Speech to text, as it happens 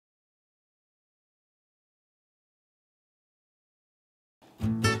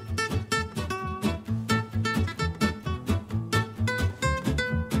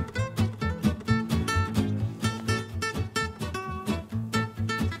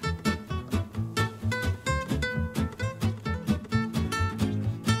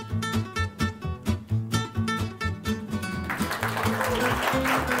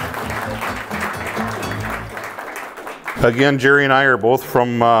Again, Jerry and I are both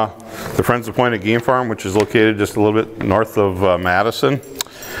from the Friends Appointed Game Farm, which is located just a little bit north of Madison.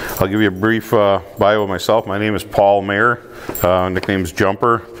 I'll give you a brief bio of myself. My name is Paul Mayer, nickname's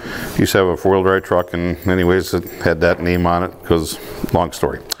Jumper. Used to have a four-wheel drive truck, and anyways, it had that name on it because, long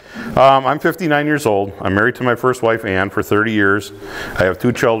story. I'm 59 years old. I'm married to my first wife, Ann, for 30 years. I have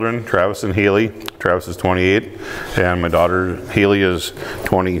two children, Travis and Haley. Travis is 28, and my daughter, Haley, is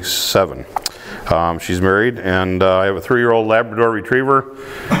 27. She's married, and I have a 3-year-old Labrador Retriever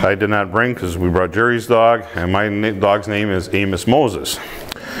I did not bring because we brought Jerry's dog, and my dog's name is Amos Moses.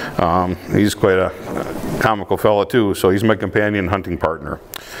 He's quite a comical fella too, so he's my companion hunting partner.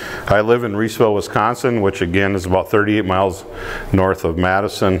 I live in Reeseville, Wisconsin, which again is about 38 miles north of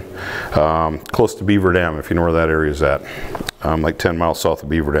Madison, close to Beaver Dam, if you know where that area is at. Like 10 miles south of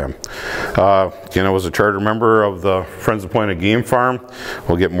Beaver Dam. Again, I was a charter member of the Friends Appointed Game Farm.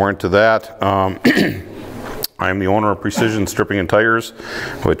 We'll get more into that. I am the owner of Precision Stripping and Tires,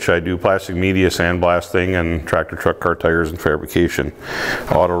 which I do plastic media, sandblasting, and tractor truck car tires and fabrication,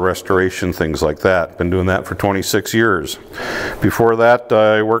 auto restoration, things like that. Been doing that for 26 years. Before that,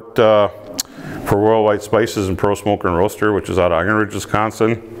 I worked for Worldwide Spices and Pro Smoker and Roaster, which is out of Iron Ridge,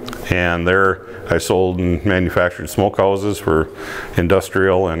 Wisconsin. And there I sold and manufactured smokehouses for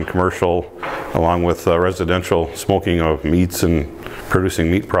industrial and commercial, along with residential smoking of meats and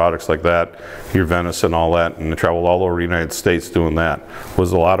producing meat products like that, your venison and all that, and I traveled all over the United States doing that. It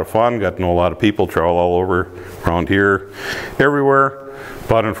was a lot of fun, got to know a lot of people, traveled all over, around here, everywhere,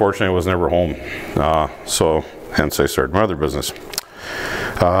 but unfortunately I was never home, so hence I started my other business.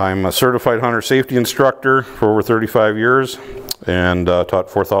 I'm a certified hunter safety instructor for over 35 years and taught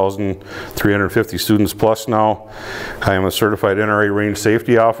 4,350 students plus now. I am a certified NRA range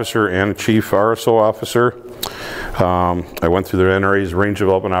safety officer and a chief RSO officer. I went through the NRA's range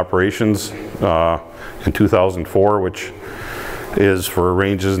development operations in 2004, which is for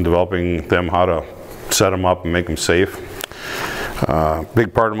ranges and developing them how to set them up and make them safe.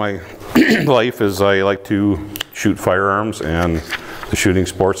 Big part of my life is I like to shoot firearms and the shooting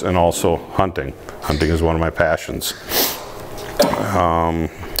sports, and also hunting. Hunting is one of my passions.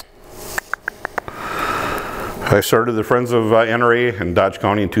 I started the Friends of NRA in Dodge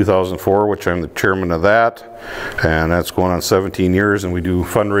County in 2004, which I'm the chairman of that, and that's going on 17 years, and we do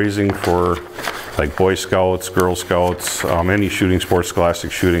fundraising for like Boy Scouts, Girl Scouts, any shooting sports,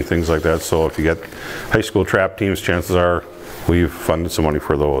 scholastic shooting, things like that. So if you get high school trap teams, chances are we've funded some money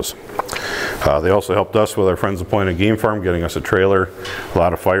for those. They also helped us with our Friends Appointed Game Farm, getting us a trailer, a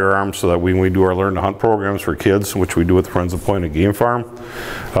lot of firearms, so that when we do our Learn to Hunt programs for kids, which we do with the Friends Appointed Game Farm,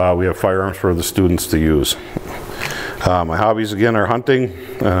 we have firearms for the students to use. My hobbies again are hunting,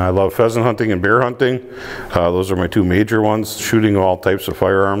 and I love pheasant hunting and bear hunting. Those are my two major ones, shooting all types of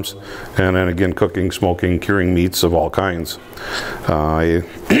firearms, and then again cooking, smoking, curing meats of all kinds. I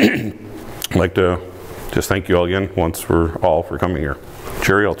like to just thank you all again once for all for coming here.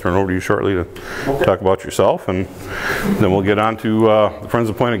 Jerry, I'll turn over to you shortly to talk about yourself, and then we'll get on to the Friends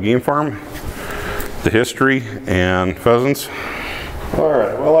Appointed Game Farm, the history, and pheasants. All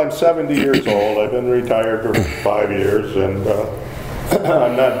right, well, I'm 70 years old. I've been retired for 5 years, and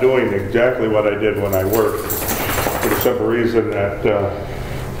I'm not doing exactly what I did when I worked, for the simple reason that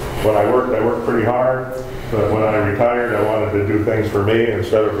when I worked pretty hard, but when I retired, I wanted to do things for me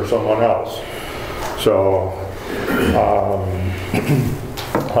instead of for someone else. So,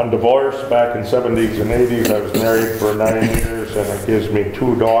 I'm divorced back in 70s and 80s. I was married for 9 years, and it gives me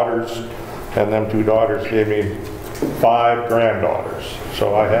 2 daughters, and them 2 daughters gave me 5 granddaughters.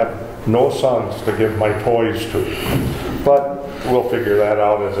 So I have no sons to give my toys to, but we'll figure that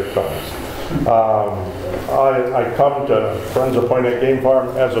out as it comes. I come to Friends Appointed Game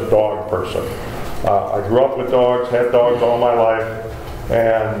Farm as a dog person. I grew up with dogs, had dogs all my life,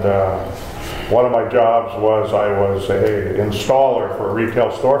 and one of my jobs was I was an installer for a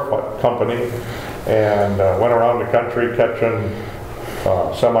retail store company, and went around the country catching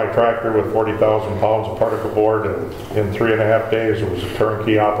semi-tractor with 40,000 pounds of particle board, and in 3.5 days it was a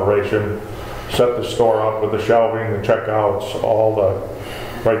turnkey operation. Set the store up with the shelving, the checkouts, all the,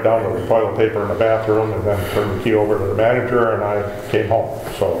 right down to the toilet paper in the bathroom, and then turned the key over to the manager, and I came home.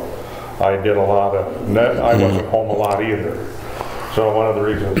 So I did a lot of, I wasn't home a lot either. So one of the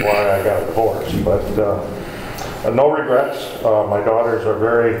reasons why I got divorced. But no regrets. My daughters are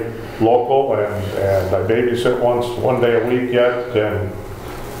very local, and I babysit one day a week yet, and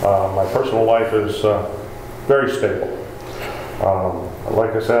my personal life is very stable.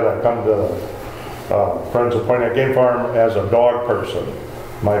 Like I said, I come to Friends of Point Neck Game Farm as a dog person.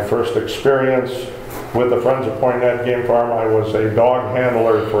 My first experience with the Friends of Point Neck Game Farm, I was a dog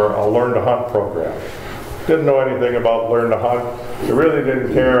handler for a Learn to Hunt program. Didn't know anything about Learn to Hunt. I really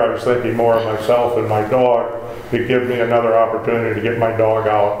didn't care. I was thinking more of myself and my dog. It gave me another opportunity to get my dog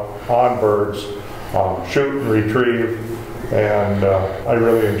out on birds, shoot and retrieve, and I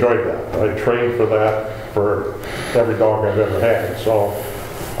really enjoyed that. I trained for that for every dog I've ever had, so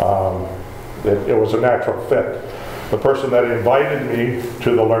it was a natural fit. The person that invited me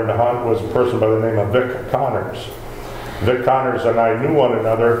to the Learn to Hunt was a person by the name of Vic Connors. Vic Connors and I knew one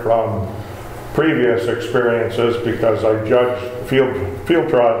another from previous experiences because I judged field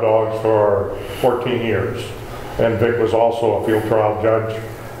trial dogs for 14 years. And Vic was also a field trial judge,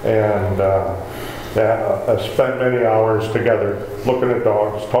 and I spent many hours together looking at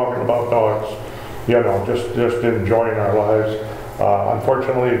dogs, talking about dogs, you know, just enjoying our lives.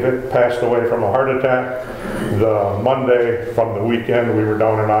 Unfortunately, Vic passed away from a heart attack. The Monday from the weekend, we were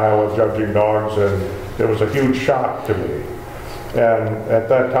down in Iowa judging dogs, and it was a huge shock to me. And at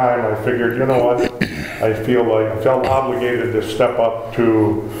that time, I figured, you know what? I felt obligated to step up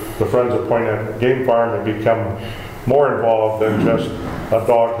to the Friends of Point Neck Game Farm and become more involved than just a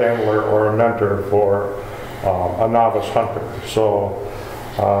dog handler or a mentor for a novice hunter. So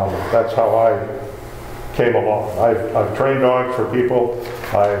that's how I came along. I've trained dogs for people.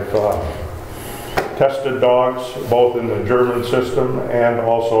 I've tested dogs both in the German system and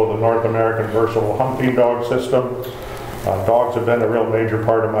also the North American versatile hunting dog system. Dogs have been a real major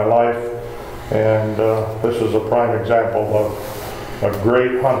part of my life, and this is a prime example of a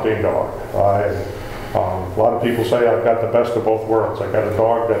great hunting dog. A lot of people say I've got the best of both worlds. I've got a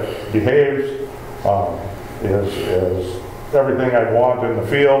dog that behaves, is everything I'd want in the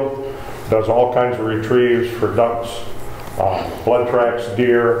field, does all kinds of retrieves for ducks, blood tracks,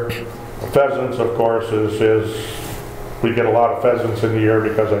 deer. Pheasants, of course, we get a lot of pheasants in the year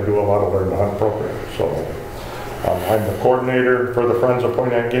because I do a lot of Learn to Hunt programs. So I'm the coordinator for the Friends of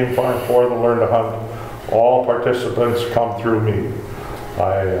Point Neck Game Farm for the Learn to Hunt. All participants come through me.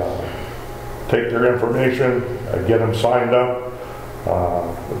 I take their information, I get them signed up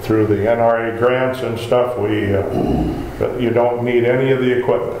through the NRA grants and stuff. You don't need any of the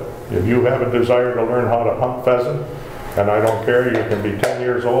equipment. If you have a desire to learn how to hunt pheasant, and I don't care, you can be 10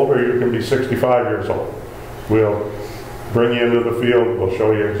 years old or you can be 65 years old. We'll bring you into the field, we'll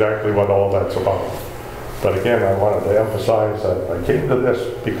show you exactly what all that's about. But again, I wanted to emphasize that I came to this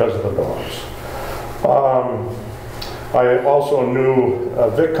because of the dogs. I also knew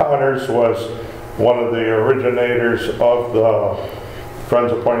Vic Connors was one of the originators of the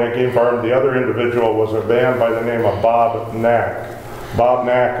Friends of Point Neck Game Farm. The other individual was a man by the name of Bob Knack. Bob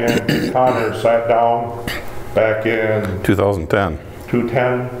Knack and Connors sat down back in 2010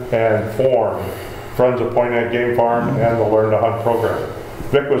 and formed Friends of Point Neck Game Farm and the Learn to Hunt program.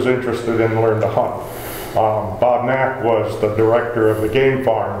 Vic was interested in Learn to Hunt. Bob Knack was the director of the game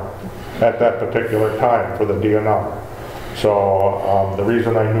farm at that particular time for the DNR. So the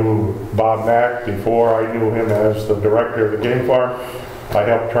reason I knew Bob Knack before I knew him as the director of the game farm, I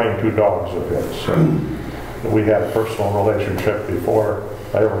helped train 2 dogs of his. So we had a personal relationship before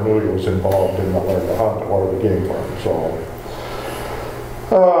I ever knew he was involved in the Learn to Hunt or the game farm. So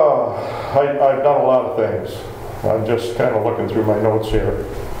I've done a lot of things. I'm just kind of looking through my notes here.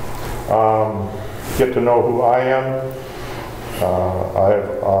 Get to know who I am.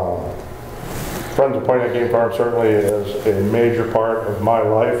 Friends of Point Neck Game Farm certainly is a major part of my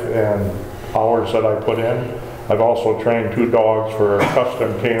life and hours that I put in. I've also trained 2 dogs for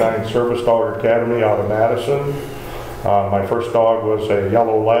Custom Canine Service Dog Academy out of Madison. My first dog was a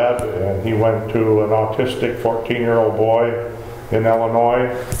yellow lab, and he went to an autistic 14-year-old boy in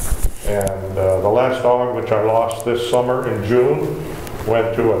Illinois. And the last dog, which I lost this summer in June,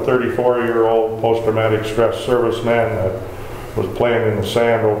 went to a 34-year-old post-traumatic stress serviceman that was playing in the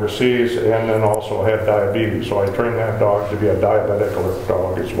sand overseas and then also had diabetes. So I trained that dog to be a diabetic alert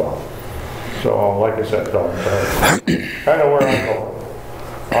dog as well. So like I said, dogs are kind of where I'm going.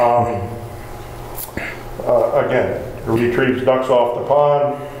 Again, retrieves ducks off the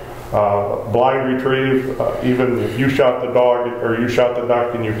pond, blind retrieve. Even if you shot the dog or you shot the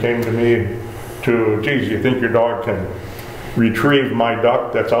duck and you came to me to, geez, you think your dog can retrieve my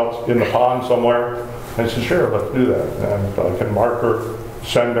duck that's out in the pond somewhere? I said, sure, let's do that. And I can mark her,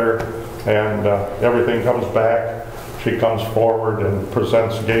 send her, and everything comes back. she comes forward and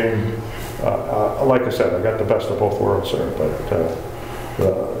presents game. Like I said, I got the best of both worlds there, but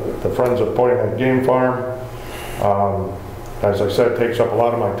the Friends of Point Game Farm, as I said, takes up a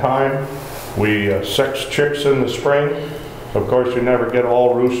lot of my time. We sex chicks in the spring. Of course, you never get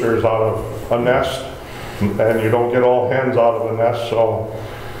all roosters out of a nest, and you don't get all hens out of a nest, so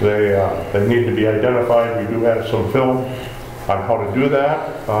they need to be identified. We do have some film on how to do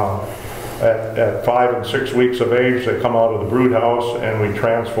that. At 5 and 6 weeks of age, they come out of the brood house and we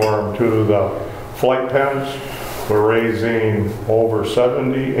transfer them to the flight pens. We're raising over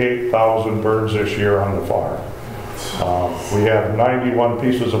 78,000 birds this year on the farm. We have 91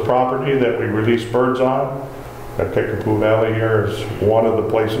 pieces of property that we release birds on. At Kickapoo Valley here is one of the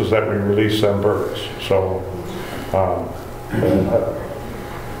places that we release them birds. So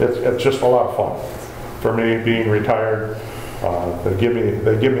it's just a lot of fun for me being retired. They give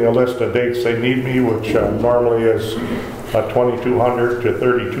me a list of dates they need me, which normally is 2,200 to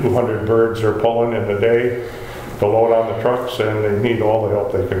 3,200 birds they're pulling in a day to load on the trucks, and they need all the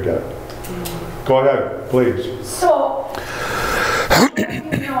help they can get. Go ahead, please. So,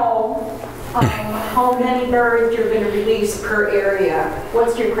 you know how many birds you're going to release per area?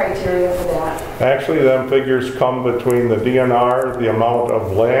 What's your criteria for that? Actually, them figures come between the DNR, the amount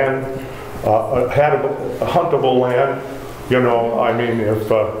of land, huntable land. You know, I mean, if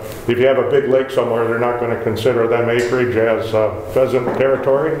you have a big lake somewhere, they're not going to consider them acreage as pheasant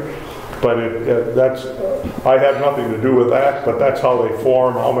territory. But I have nothing to do with that, but that's how they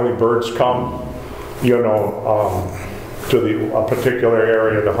form, how many birds come, you know, to a particular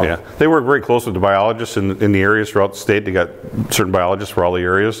area to hunt. Yeah, they work very close with the biologists in the areas throughout the state. They got certain biologists for all the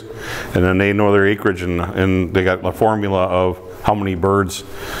areas, and then they know their acreage, and they got a formula of how many birds,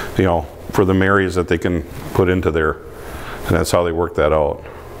 you know, for the areas that they can put into there. And that's how they work that out.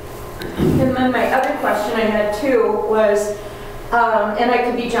 And then my other question I had too was, and I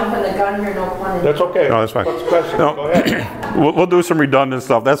could be jumping the gun here, no pun intended. That's okay. No, that's fine. What's the question? No. Go ahead. We'll do some redundant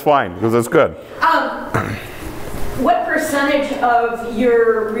stuff. That's fine, because that's good. What percentage of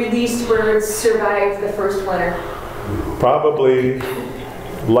your released birds survive the first winter? Probably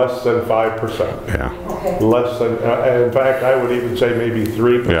less than 5%. Yeah. Okay. Less than, in fact, I would even say maybe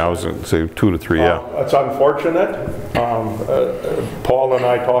 3%. Yeah, I was going to say 2 to 3, yeah. It's unfortunate. Paul and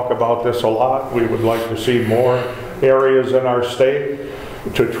I talk about this a lot. We would like to see more areas in our state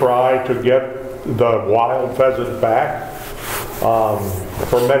to try to get the wild pheasant back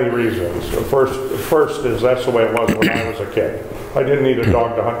for many reasons. First is that's the way it was when I was a kid. I didn't need a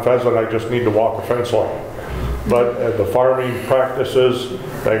dog to hunt pheasant, I just need to walk a fence line. But the farming practices,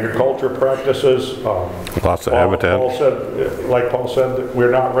 agriculture practices, lots of habitat. Paul said, we're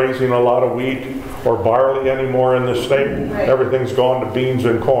not raising a lot of wheat or barley anymore in this state. Right. Everything's gone to beans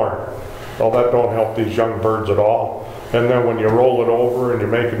and corn. Well, that don't help these young birds at all. And then when you roll it over and you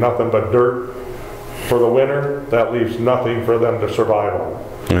make nothing but dirt for the winter, that leaves nothing for them to survive on.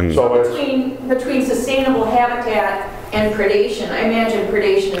 And so between sustainable habitat and predation, I imagine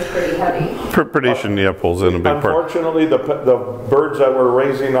predation is pretty heavy. Predation, yeah, pulls in a big part. Unfortunately, the birds that we're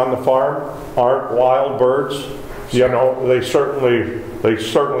raising on the farm aren't wild birds. You know, they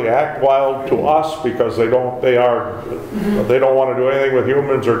certainly act wild to us because they don't want to do anything with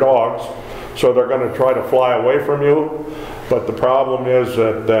humans or dogs, so they're going to try to fly away from you. But the problem is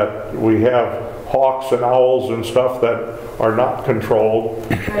that we have hawks and owls and stuff that are not controlled,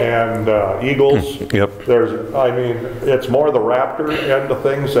 and eagles. Yep. It's more the raptor end of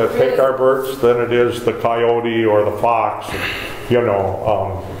things that take our birds than it is the coyote or the fox. You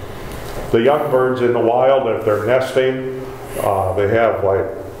know, the young birds in the wild, if they're nesting, they have like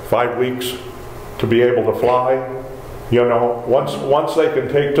 5 weeks to be able to fly. You know, once they can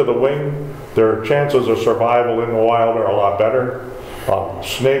take to the wing, their chances of survival in the wild are a lot better.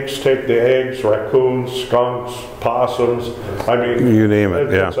 Snakes take the eggs, raccoons, skunks, possums. I mean, you name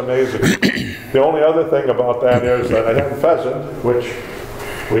it. Yeah. It's amazing. The only other thing about that is that a hen pheasant, which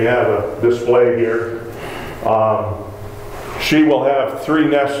we have a display here, she will have 3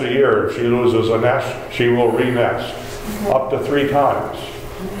 nests a year. If she loses a nest, she will re-nest up to 3 times.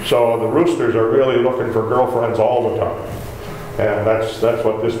 So the roosters are really looking for girlfriends all the time, and that's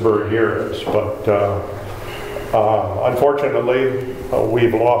what this bird here is. But unfortunately,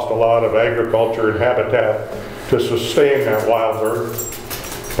 we've lost a lot of agriculture and habitat to sustain that wild bird.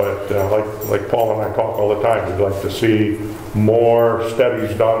 But like Paul and I talk all the time, we'd like to see more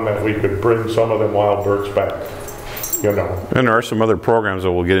studies done that we could bring some of them wild birds back. You know. And there are some other programs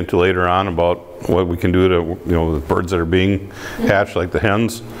that we'll get into later on about what we can do to, you know, the birds that are being hatched, like the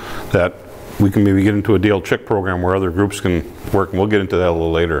hens, that we can maybe get into a Dale Chick program where other groups can work, and we'll get into that a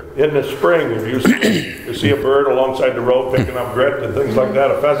little later. In the spring, if you see a bird alongside the road picking up grit and things like that,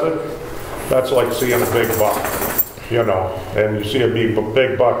 a pheasant, that's like seeing a big buck, you know, and you see a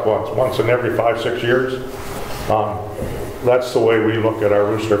big buck once in every 5-6 years. That's the way we look at our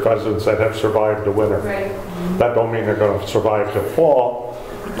rooster pheasants that have survived the winter. Right. That don't mean they're going to survive the fall,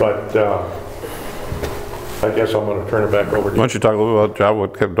 but I guess I'm going to turn it back over to you. Why don't you talk a little about Java,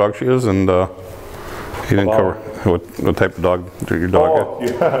 what type of dog she is, and you didn't cover what type of dog your dog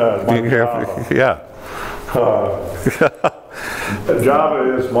is. Yeah.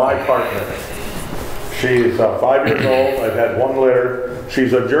 Java is my partner. She's 5 years old. I've had 1 litter.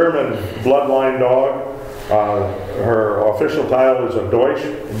 She's a German bloodline dog. Her official title is a Deutsch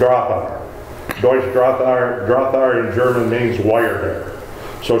Drahthaar. Deutsch Drahthaar in German means wire hair.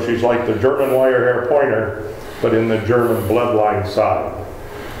 So she's like the German wire hair pointer, but in the German bloodline side.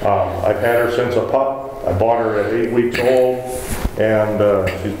 I've had her since a pup. I bought her at 8 weeks old, and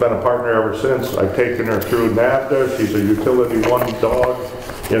she's been a partner ever since. I've taken her through NAVDA. She's a Utility 1 dog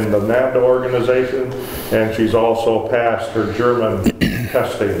in the NAVDA organization, and she's also passed her German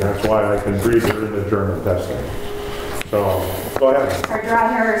testing. That's why I can breed her in the German testing. So, go ahead. Are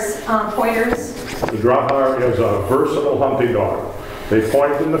Drahthaars pointers? The Drahthaar is a versatile hunting dog. They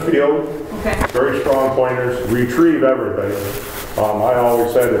point in the field, very strong pointers, retrieve everything. I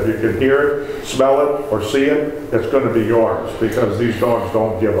always said if you can hear it, smell it, or see it, it's going to be yours, because these dogs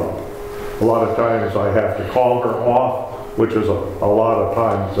don't give up. A lot of times I have to call her off, which is a lot of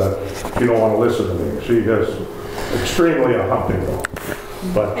times that you don't want to listen to me. She is extremely a hunting dog.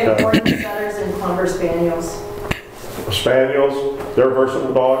 But and Gordon Setters and Clumber Spaniels. Spaniels, they're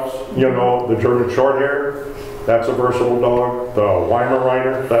versatile dogs. You know, the German Shorthair, that's a versatile dog. The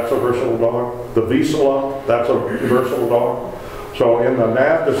Weimaraner, that's a versatile dog. The Vizsla, that's a versatile dog. So in the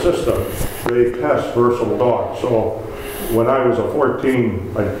NAVDA system, they test versatile dogs. So when I was a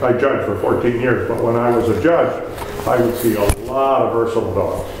 14, I judged for 14 years, but when I was a judge, I would see a lot of versatile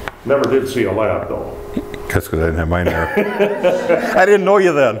dogs. Never did see a lab though. That's because I didn't have mine there. I didn't know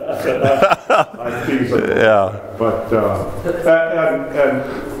you then. I tease them. Yeah. But,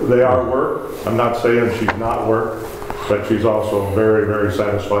 and they are work. I'm not saying she's not work, but she's also very, very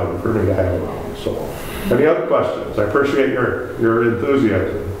satisfying for me to have around. So, any other questions? I appreciate your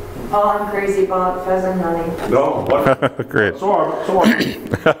enthusiasm. Oh, I'm crazy about pheasant hunting. No, what? Great. So are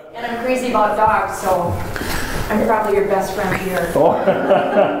And I'm crazy about dogs, so I'm probably your best friend here. Oh.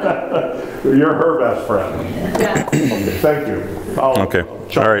 You're her best friend. Yeah. Okay, thank you. All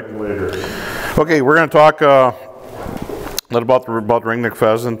right. Later. Okay, we're going to talk a little about the ringneck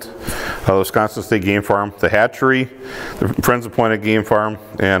pheasant, the Wisconsin State Game Farm, the hatchery, the Friends of Point Game Farm,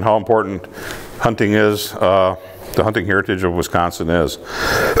 and how important hunting is, the hunting heritage of Wisconsin is.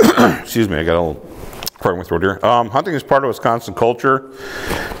 Excuse me, I got a little part of my throat here. Hunting is part of Wisconsin culture.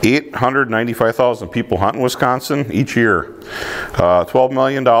 895,000 people hunt in Wisconsin each year. $12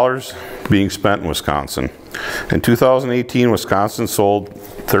 million being spent in Wisconsin. In 2018, Wisconsin sold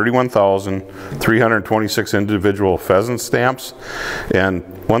 31,326 individual pheasant stamps and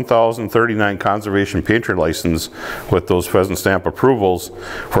 1,039 conservation patriot licenses with those pheasant stamp approvals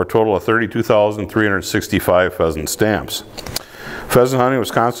for a total of 32,365 pheasant stamps. Pheasant hunting in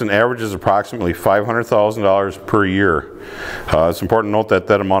Wisconsin averages approximately $500,000 per year. It's important to note that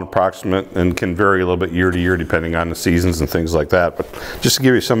that amount approximate and can vary a little bit year to year depending on the seasons and things like that. But just to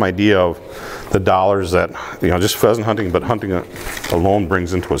give you some idea of the dollars that, you know, just pheasant hunting, but hunting alone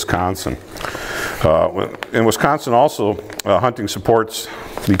brings into Wisconsin. In Wisconsin also, hunting supports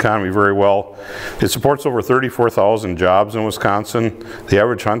the economy very well. It supports over 34,000 jobs in Wisconsin. The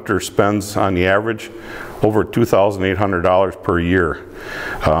average hunter spends, on the average, over $2,800 per year.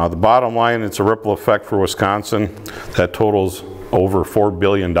 The bottom line, it's a ripple effect for Wisconsin that totals over $4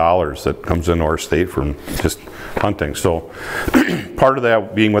 billion that comes into our state from just hunting. So part of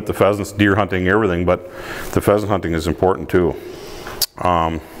that being with the pheasants, deer hunting, everything, but the pheasant hunting is important too.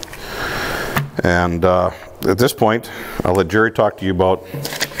 At this point, I'll let Jerry talk to you about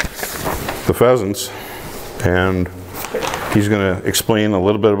the pheasants, and he's going to explain a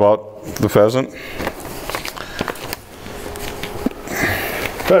little bit about the pheasant.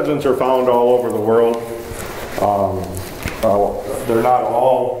 Pheasants are found all over the world. They're not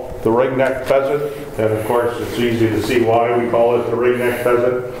all the ringneck pheasant, and of course it's easy to see why we call it the ringneck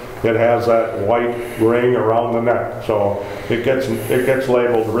pheasant. It has that white ring around the neck, so it gets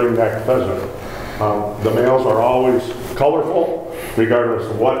labeled ringneck pheasant. The males are always colorful, regardless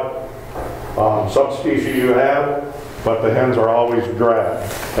of what subspecies you have, but the hens are always drab,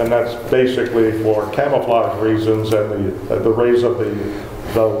 and that's basically for camouflage reasons and the rays of the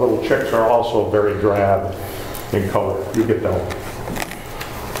the little chicks are also very drab in color. You get that one.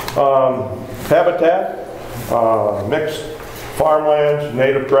 Habitat, mixed farmlands,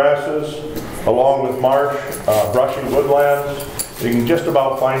 native grasses, along with marsh, brushy woodlands. You can just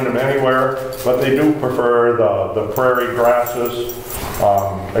about find them anywhere, but they do prefer the prairie grasses,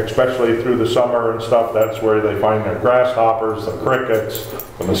 especially through the summer and stuff. That's where they find their grasshoppers, the crickets,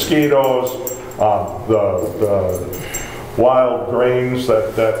 the mosquitoes, the wild grains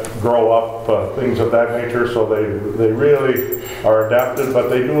that grow up, things of that nature. So they really are adapted, but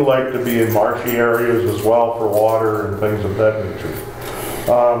they do like to be in marshy areas as well for water and things of that nature.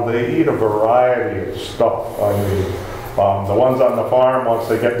 They eat a variety of stuff. I mean, the ones on the farm, once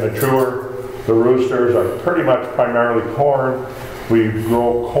they get mature, the roosters are pretty much primarily corn. We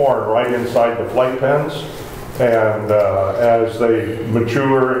grow corn right inside the flight pens, and as they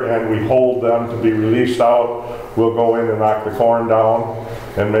mature and we hold them to be released out, we'll go in and knock the corn down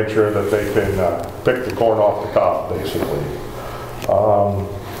and make sure that they can pick the corn off the cob, basically.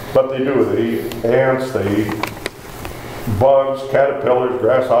 But they do. They eat ants, they eat bugs, caterpillars,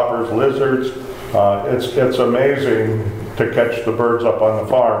 grasshoppers, lizards. It's amazing to catch the birds up on the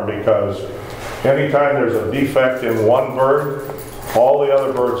farm, because anytime there's a defect in one bird, all the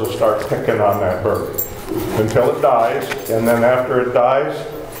other birds will start picking on that bird until it dies, and then after it dies,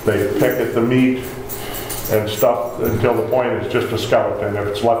 they pick at the meat and stuff until the point it's just a skeleton if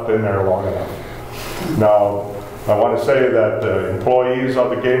it's left in there long enough. Now, I want to say that the employees of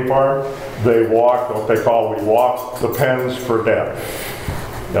the game farm, they walk what they call, we walk the pens for death.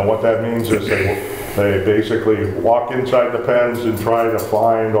 And what that means is they basically walk inside the pens and try to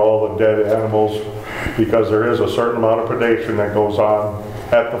find all the dead animals, because there is a certain amount of predation that goes on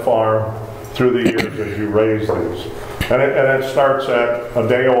at the farm through the years as you raise these. And it starts at a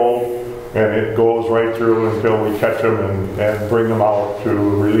day old, and it goes right through until we catch them and bring them out to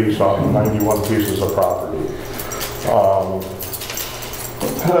release on 91 pieces of property.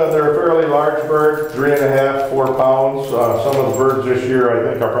 They're a fairly large bird, 3.5, 4 pounds. Some of the birds this year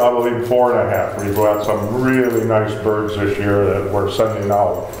I think are probably 4.5. We've got some really nice birds this year that we're sending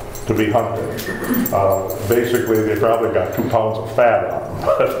out to be hunted. Basically, they probably got 2 pounds of fat on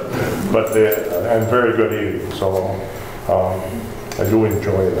them, and very good eating. So I do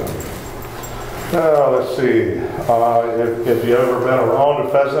enjoy them. Let's see. If you've ever been around a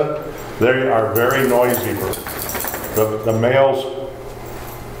pheasant, they are very noisy birds.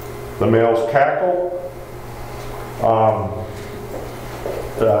 The males cackle,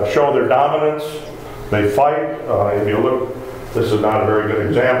 show their dominance, they fight. If you look, this is not a very good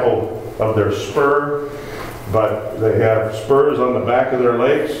example of their spur, but they have spurs on the back of their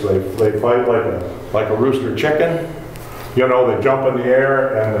legs. They fight like a rooster chicken. You know, they jump in the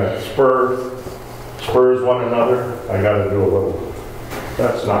air and the spurs one another. I got to do a little,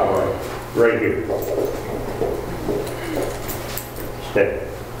 that's not right. Right here. Stay.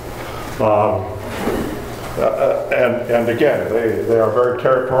 And again, they are very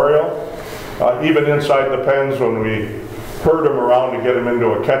territorial. Even inside the pens, when we herd them around to get them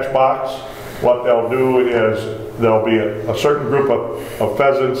into a catch box, what they'll do is there'll be a certain group of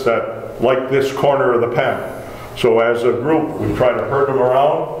pheasants that like this corner of the pen. So as a group, we try to herd them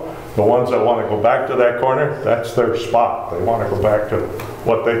around. The ones that want to go back to that corner, that's their spot. They want to go back to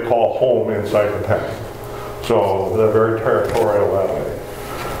what they call home inside the pen. So they're very territorial that way.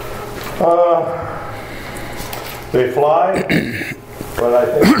 They fly, but I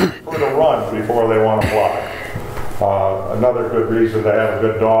think they prefer to run before they want to fly. Another good reason to have a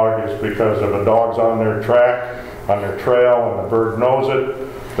good dog is because if a dog's on their track, on their trail, and the bird knows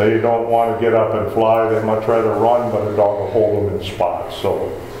it, they don't want to get up and fly. They'd much rather run, but a dog will hold them in spots. So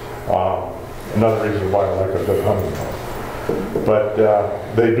another reason why I like a good hunting dog. But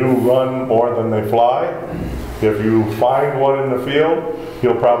they do run more than they fly. If you find one in the field,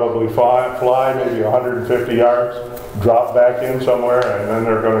 he'll probably fly maybe 150 yards, drop back in somewhere, and then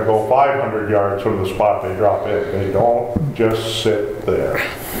they're going to go 500 yards from the spot they drop in. They don't just sit there.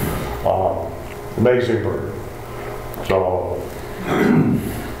 Amazing bird. So,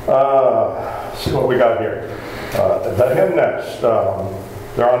 see what we got here. The hen nest.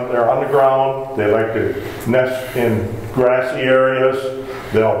 They're on the ground. They like to nest in grassy areas.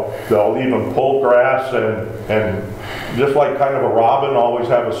 They'll even pull grass and just like kind of a robin, always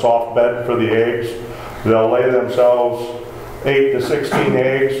have a soft bed for the eggs. They'll lay themselves 8 to 16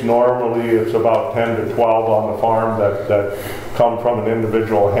 eggs. Normally it's about 10 to 12 on the farm that come from an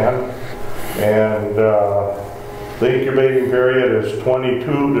individual hen. And the incubating period is 22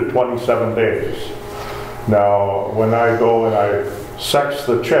 to 27 days. Now, when I go and I sex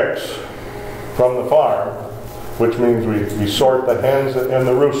the chicks from the farm, which means we sort the hens and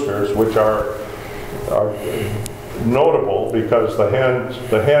the roosters, which are notable because the hens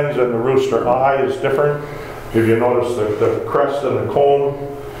and the rooster eye is different. If you notice the crest and the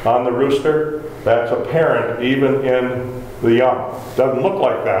comb on the rooster, that's apparent even in the young. Doesn't look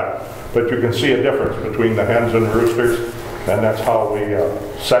like that, but you can see a difference between the hens and the roosters, and that's how we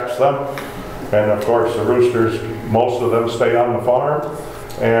sex them. And of course the roosters, most of them stay on the farm,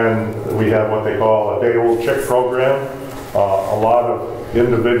 and we have what they call a day-old chick program. A lot of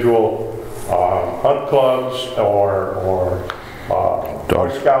individual hunt clubs or Boy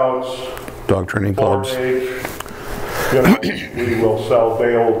Scouts, dog training clubs. You know, we will sell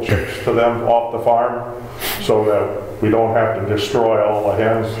day-old chicks to them off the farm so that we don't have to destroy all the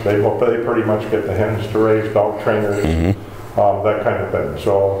hens. They pretty much get the hens to raise, dog trainers, that kind of thing.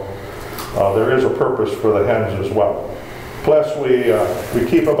 So there is a purpose for the hens as well. Plus we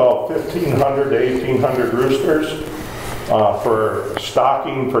keep about 1,500 to 1,800 roosters for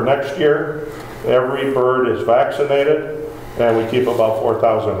stocking for next year. Every bird is vaccinated, and we keep about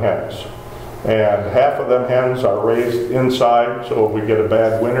 4,000 hens. And half of them hens are raised inside, so if we get a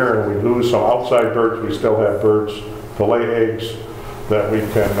bad winter and we lose some outside birds, we still have birds to lay eggs that we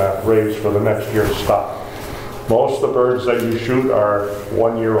can raise for the next year's stock. Most of the birds that you shoot are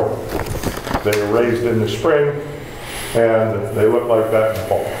 1 year old. They are raised in the spring, and they look like that in the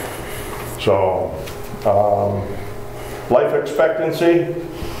fall. So, life expectancy,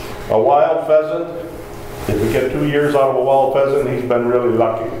 a wild pheasant, if we get 2 years out of a wild pheasant, he's been really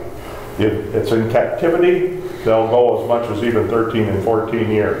lucky. If it's in captivity, they'll go as much as even 13 and 14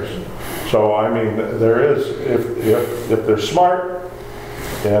 years. So, I mean, there is, if they're smart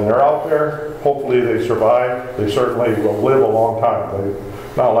and they're out there, hopefully they survive. They certainly will live a long time.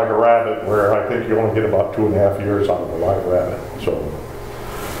 Not like a rabbit, where I think you only get about 2.5 years out of a live rabbit. So,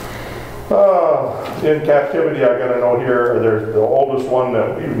 in captivity, I got to know here, the oldest one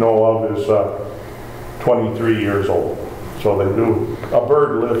that we know of is 23 years old. So they do, a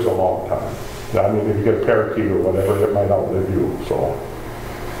bird lives a long time. I mean, if you get a parakeet or whatever, it might outlive you. So,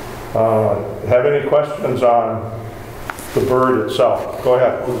 have any questions on the bird itself? Go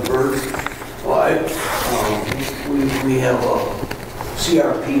ahead. Well, the bird, we have a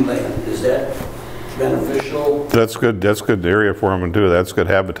CRP land. Is that beneficial? That's good. That's good area for them to do. That's good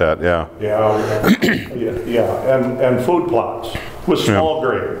habitat. Yeah. Yeah, and food plots with small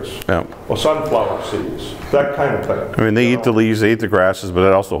grains. Yeah. Well, sunflower seeds, that kind of thing. I mean, they eat the leaves, they eat the grasses, but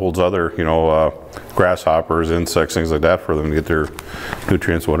it also holds other, you know, grasshoppers, insects, things like that for them to get their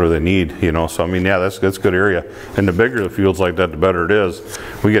nutrients, whatever they need, you know. So, I mean, yeah, that's good area. And the bigger the fields like that, the better it is.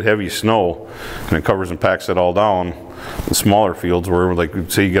 We get heavy snow, and it covers and packs it all down. The smaller fields where, like,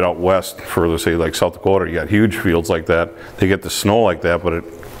 say you get out west further, say like South Dakota, you got huge fields like that. They get the snow like that, but it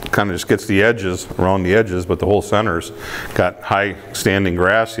kind of just gets the edges, around the edges, but the whole center's got high standing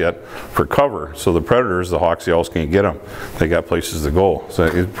grass yet for cover. So the predators, the hawks, the owls can't get them. They got places to go. So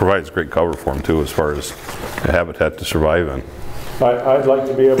it provides great cover for them too, as far as a habitat to survive in. I'd like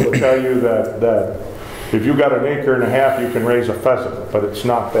to be able to tell you that if you got 1.5 acres, you can raise a pheasant, but it's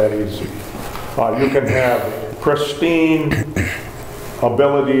not that easy. You can have pristine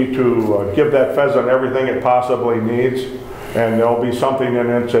ability to give that pheasant everything it possibly needs, and there'll be something in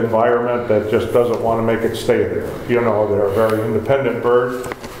its environment that just doesn't want to make it stay there. You know, they're a very independent bird.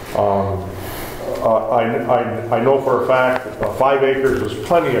 I know for a fact that 5 acres is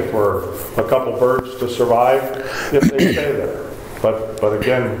plenty for a couple birds to survive if they stay there. But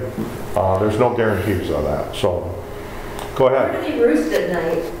again, there's no guarantees on that. So, go ahead. Where do they roost at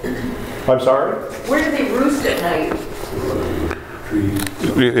night? I'm sorry? Where do they roost at night?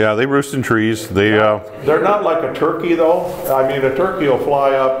 Yeah, they roost in trees. They're not like a turkey though. I mean, a turkey will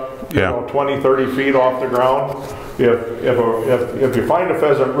fly up, you know, 20, 30 feet off the ground. If you find a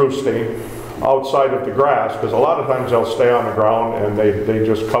pheasant roosting outside of the grass, because a lot of times they'll stay on the ground and they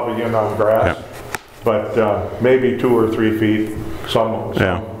just cover in on grass. Yeah. But maybe 2 or 3 feet, some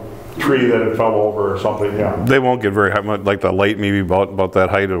tree that it fell over or something. Yeah. They won't get very high, like the light, maybe about that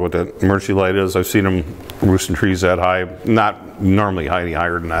height of what that Mercy light is. I've seen them roosting trees that high. Not normally any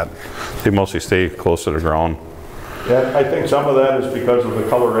higher than that. They mostly stay close to the ground. Yeah, I think some of that is because of the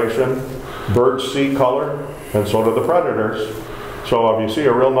coloration. Birds see color, and so do the predators. So if you see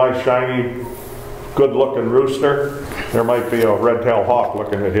a real nice, shiny, good-looking rooster, there might be a red-tailed hawk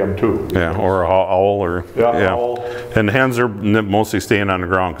looking at him too. Yeah, or a owl, or owl. And the hens are mostly staying on the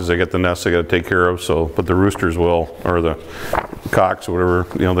ground because they get the nest they got to take care of. So, but the roosters will, or the cocks, or whatever,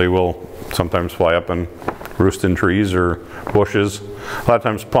 you know, they will sometimes fly up and roost in trees or bushes. A lot of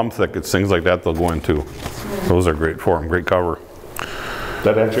times, plum thickets, things like that, they'll go into. Those are great for them, great cover. Does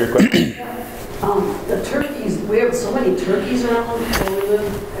that answer your question? The turkeys, we have so many turkeys around where we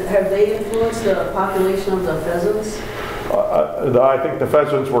live. Have they influenced the population of the pheasants? I think the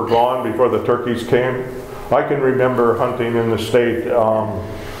pheasants were gone before the turkeys came. I can remember hunting in the state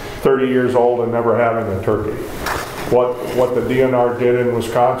 30 years old and never having a turkey. What the DNR did in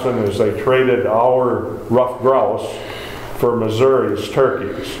Wisconsin is they traded our ruffed grouse for Missouri's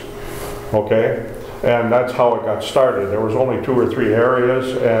turkeys, okay? And that's how it got started. There was only 2 or 3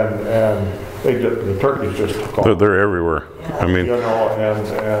 areas, and the turkeys just took off. They're everywhere. I mean, you know,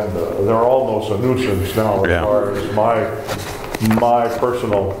 and they're almost a nuisance now as far as my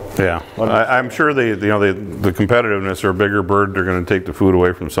personal. Yeah, I'm sure the competitiveness, or a bigger bird, they're going to take the food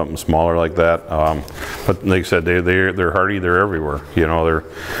away from something smaller like that. But like I said, they're hardy. They're everywhere. You know,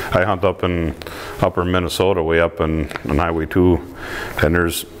 I hunt up in upper Minnesota, way up on Highway 2, and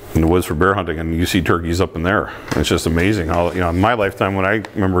there's in the woods for bear hunting, and you see turkeys up in there. It's just amazing how, you know, in my lifetime, when I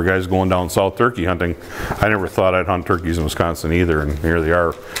remember guys going down south turkey hunting, I never thought I'd hunt turkeys in Wisconsin either, and here they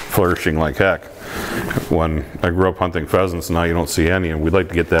are flourishing like heck. When I grew up hunting pheasants, now you don't see any, and we'd like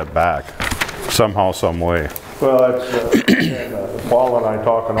to get that back somehow, some way. Well, that's, Paul and I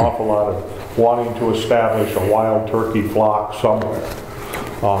talk an awful lot of wanting to establish a wild turkey flock somewhere.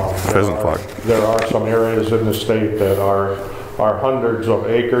 Pheasant flock. There are some areas in the state that are hundreds of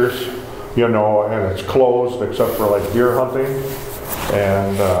acres, you know, and it's closed except for like deer hunting,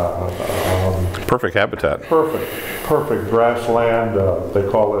 and perfect habitat. Perfect grassland. They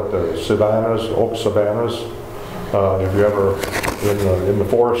call it the savannas, oak savannas. If you ever in the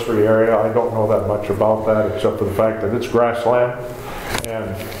forestry area, I don't know that much about that except for the fact that it's grassland.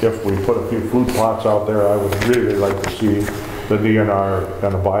 And if we put a few food plots out there, I would really like to see the DNR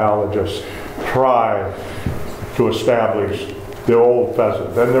and the biologists try to establish the old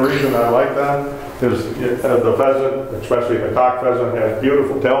pheasant. And the reason I like that is the pheasant, especially the cock pheasant, has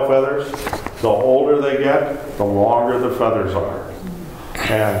beautiful tail feathers. The older they get, the longer the feathers are.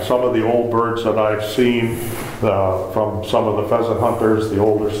 And some of the old birds that I've seen from some of the pheasant hunters, the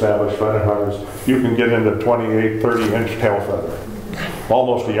older established pheasant hunters, you can get into 28, 30-inch tail feather,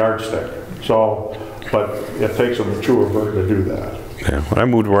 almost a yardstick. So, but it takes a mature bird to do that. Yeah, when I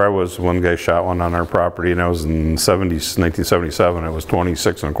moved where I was, one guy shot one on our property, and I was in 1977. It was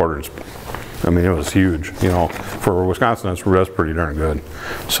 26 1/4 inch. I mean, it was huge. You know, for Wisconsin, that's pretty darn good.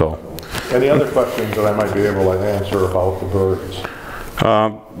 So, any other questions that I might be able to answer about the birds?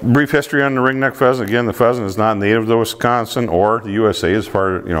 Brief history on the ringneck pheasant. Again, the pheasant is not native to Wisconsin or the USA. As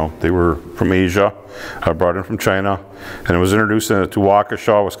far as, you know, they were from Asia, brought in from China, and it was introduced to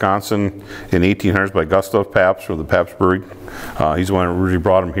Waukesha, Wisconsin in 1800s by Gustav Pabst for the Pabst Brewery. He's the one who really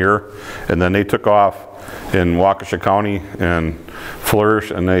brought them here, and then they took off in Waukesha County and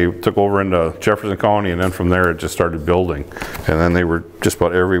flourished, and they took over into Jefferson County, and then from there it just started building, and then they were just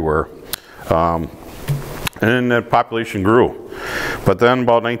about everywhere. And then that population grew. But then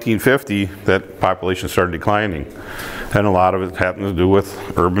about 1950, that population started declining. And a lot of it happened to do with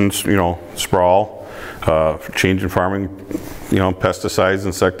urban, you know, sprawl, change in farming, you know, pesticides,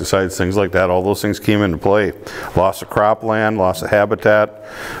 insecticides, things like that. All those things came into play. Loss of cropland, loss of habitat,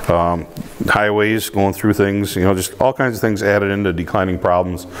 highways going through things, you know, just all kinds of things added into declining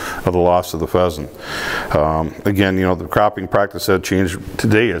problems of the loss of the pheasant. Again, you know, the cropping practice had changed.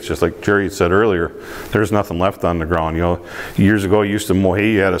 Today, it's just like Jerry said earlier, there's nothing left on the ground. You know, years ago, you used to mow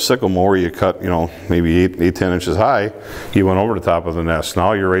hay, you had a sickle mower, you cut, you know, maybe 8-10 inches high, you went over the top of the nest.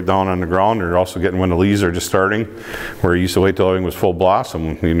 Now you're right down on the ground. You're also getting when the leaves are just starting, where you used to wait till everything was full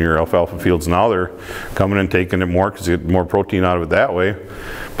blossom. In your alfalfa fields now, they're coming and taking it more because you get more protein out of it that way.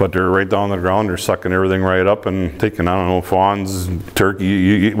 But they're right down on the ground, they're sucking everything right up and taking, I don't know, fawns,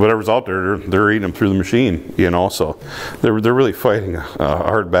 turkey, whatever's out there, they're eating them through the machine, you know, so they're really fighting a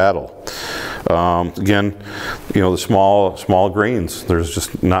hard battle. Again, you know, the small grains, there's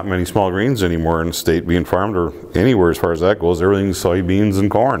just not many small grains anymore in the state being farmed or anywhere as far as that goes. Everything's soybeans and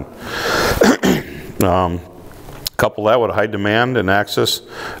corn. Couple that with a high demand and access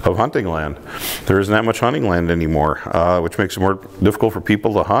of hunting land. There isn't that much hunting land anymore, which makes it more difficult for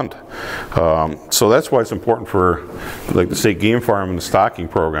people to hunt. So that's why it's important for like the state game farm and the stocking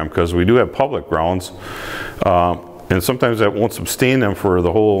program, because we do have public grounds, and sometimes that won't sustain them for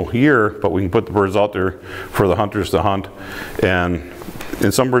the whole year, but we can put the birds out there for the hunters to hunt, and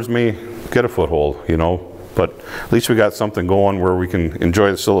some birds may get a foothold, you know. But at least we got something going where we can enjoy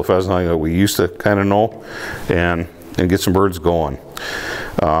the still pheasant hunting that we used to kind of know, and get some birds going.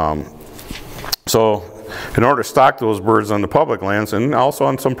 So in order to stock those birds on the public lands and also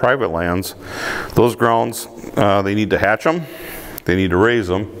on some private lands, those grounds, they need to hatch them, they need to raise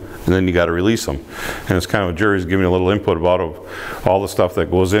them, and then you got to release them. And it's kind of, Jerry's giving a little input about all the stuff that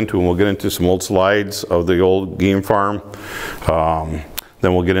goes into, and we'll get into some old slides of the old game farm.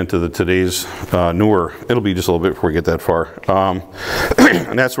 Then we'll get into today's newer. It'll be just a little bit before we get that far.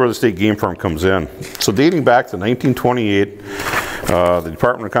 And that's where the state game farm comes in. So dating back to 1928, the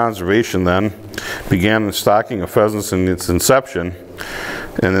Department of Conservation then began the stocking of pheasants in its inception,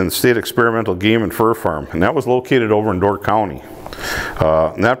 and then the State Experimental Game and Fur Farm, and that was located over in Door County.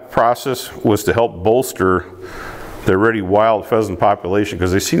 And that process was to help bolster the already wild pheasant population,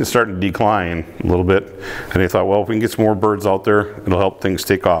 because they seen it starting to decline a little bit, and they thought, well, if we can get some more birds out there, it'll help things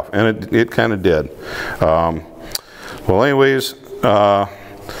take off, and it kind of did. Well, anyways, in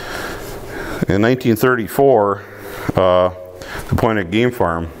 1934, the Point Game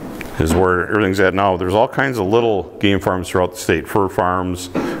Farm is where everything's at now. There's all kinds of little game farms throughout the state, fur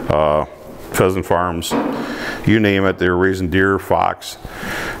farms, pheasant farms, you name it. They were raising deer, fox,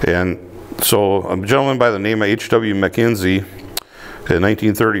 and so a gentleman by the name of H.W. McKenzie in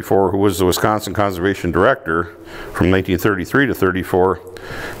 1934, who was the Wisconsin Conservation Director from 1933 to 34,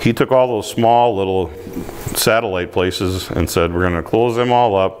 he took all those small little satellite places and said, we're going to close them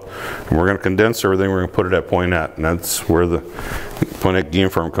all up, and we're going to condense everything, we're going to put it at Poinette, and that's where the Poinette Game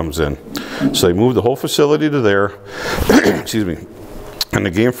Farm comes in. So they moved the whole facility to there, excuse me, and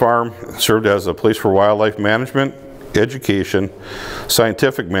the game farm served as a place for wildlife management, education,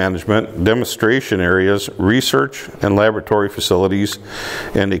 scientific management, demonstration areas, research and laboratory facilities,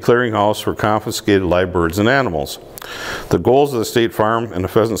 and a clearinghouse for confiscated live birds and animals. The goals of the state farm and the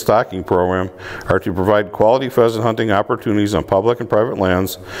pheasant stocking program are to provide quality pheasant hunting opportunities on public and private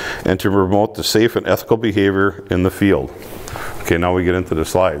lands, and to promote the safe and ethical behavior in the field. Okay, now we get into the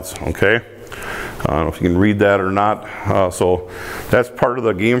slides, okay? I don't know if you can read that or not. So that's part of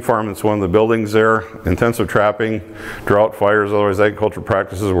the game farm. It's one of the buildings there. Intensive trapping, drought, fires, otherwise agricultural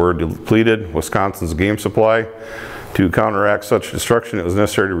practices were depleted Wisconsin's game supply. To counteract such destruction, it was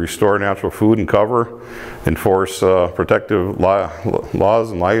necessary to restore natural food and cover, enforce protective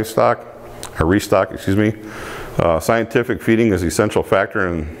laws and livestock, or restock, excuse me. Scientific feeding is an essential factor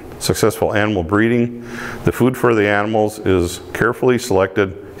in successful animal breeding. The food for the animals is carefully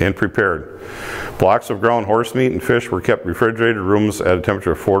selected and prepared. Blocks of ground horse meat and fish were kept in refrigerated rooms at a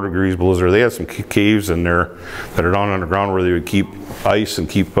temperature of 4 degrees below zero. They had some caves in there that are down underground where they would keep ice and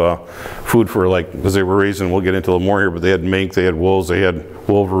keep food for, like, because they were raising, we'll get into a little more here, but they had mink, they had wolves, they had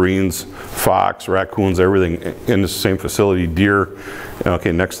wolverines, fox, raccoons, everything in the same facility, deer.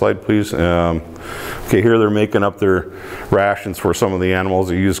 Okay, next slide, please. Okay, here they're making up their rations for some of the animals.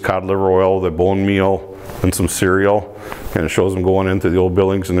 They use cod liver oil, the bone meal, and some cereal, and it shows them going into the old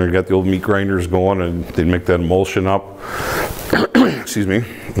buildings, and they've got the old meat grinders going, and they make that emulsion up. Excuse me.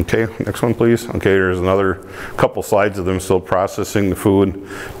 Okay, next one, please. Okay, there's another couple slides of them still processing the food,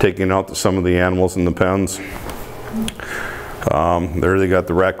 taking out some of the animals in the pens. There they got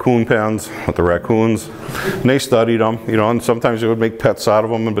the raccoon pens with the raccoons, and they studied them, you know, and sometimes they would make pets out of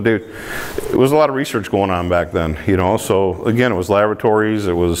them, but it was a lot of research going on back then, you know, so again, it was laboratories,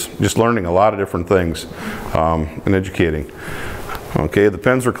 it was just learning a lot of different things and educating. Okay, the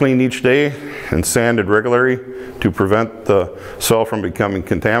pens were cleaned each day and sanded regularly to prevent the soil from becoming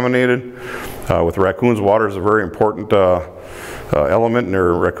contaminated. With raccoons, water is a very important element in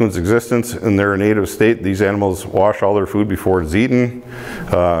their raccoon's existence. In their native state, these animals wash all their food before it's eaten.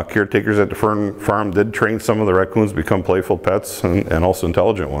 Caretakers at the farm did train some of the raccoons to become playful pets and also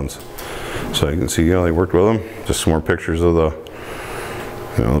intelligent ones. So you can see, you know, they worked with them. Just some more pictures of the,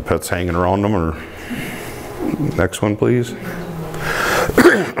 you know, the pets hanging around them. Or next one, please.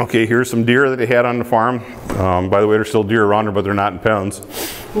 Okay, here's some deer that they had on the farm. By the way, there's still deer around here, but they're not in pens.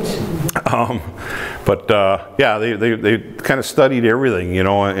 Yeah, they kind of studied everything, you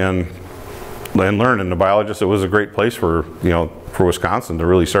know, and learned. And the biologists, it was a great place for, you know, for Wisconsin to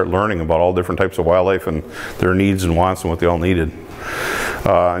really start learning about all different types of wildlife and their needs and wants and what they all needed.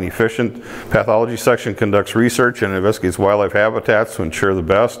 An efficient pathology section conducts research and investigates wildlife habitats to ensure the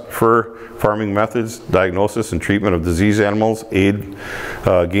best fur farming methods, diagnosis and treatment of diseased animals, aid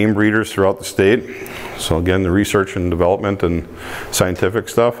game breeders throughout the state. So again, the research and development and scientific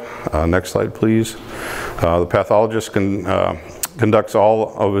stuff. Next slide, please. The pathologist conducts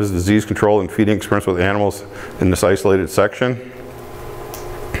all of his disease control and feeding experiments with animals in this isolated section.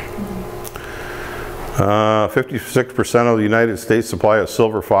 56% of the United States supply of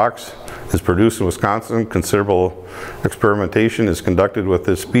silver fox is produced in Wisconsin. Considerable experimentation is conducted with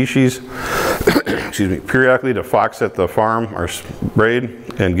this species. excuse me, periodically the fox at the farm are sprayed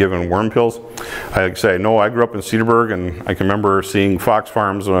and given worm pills. I say, no, I grew up in Cedarburg, and I can remember seeing fox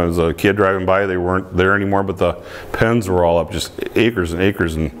farms when I was a kid driving by. They weren't there anymore, but the pens were all up, just acres and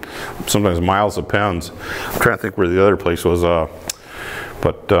acres and sometimes miles of pens. I'm trying to think where the other place was,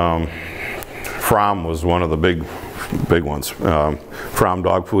 Fromm was one of the big ones. Fromm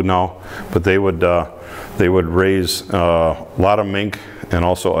dog food now, but they would raise a lot of mink and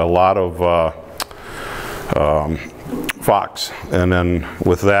also a lot of fox, and then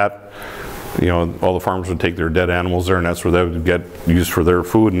with that, you know, all the farmers would take their dead animals there, and that's where they would get used for their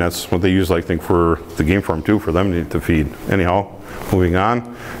food, and that's what they use, I think, for the game farm too, for them to feed. Anyhow, moving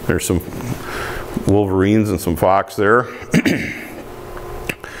on, there's some wolverines and some fox there.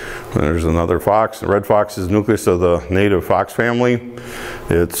 There's another fox. The red fox is the nucleus of the native fox family.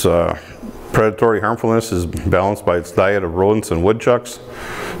 Its predatory harmfulness is balanced by its diet of rodents and woodchucks.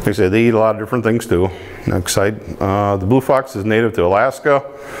 Like I say, they eat a lot of different things too. Next slide. The blue fox is native to Alaska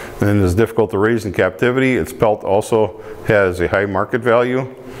and is difficult to raise in captivity. Its pelt also has a high market value.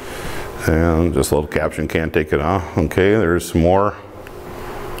 And just a little caption, can't take it off. Okay, there's some more.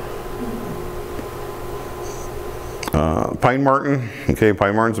 Pine marten. Okay,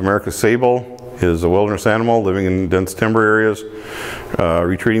 pine marten's America's sable. Is a wilderness animal living in dense timber areas,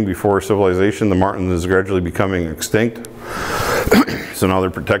 retreating before civilization. The marten is gradually becoming extinct. So now they're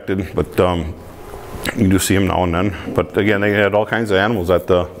protected, but you do see them now and then. But again, they had all kinds of animals at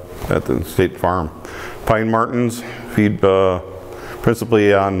the state farm. Pine martens feed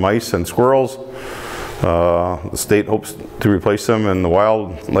principally on mice and squirrels. The state hopes to replace them in the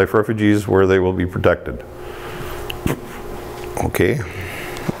wildlife refuges where they will be protected. Okay.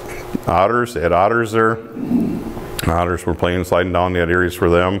 Otters, they had otters there. Otters were playing, sliding down, they had areas for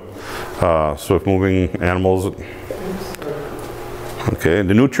them. Swift moving animals. Okay,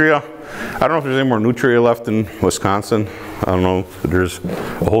 the nutria. I don't know if there's any more nutria left in Wisconsin. I don't know if there's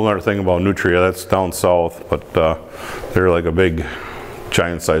a whole other thing about nutria, that's down south, but they're like a big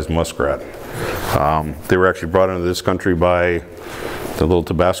giant sized muskrat. They were actually brought into this country by the little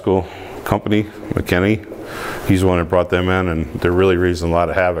Tabasco company, McKinney. He's the one that brought them in, and they're really raising a lot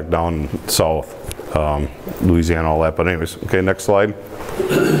of havoc down south, Louisiana, all that. But anyways, okay, next slide.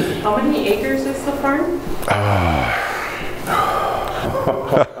 How many acres is the farm?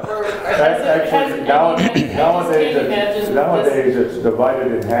 Actually, nowadays it's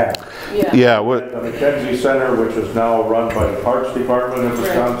divided in half. Yeah. The McKenzie Center, which is now run by the Parks Department in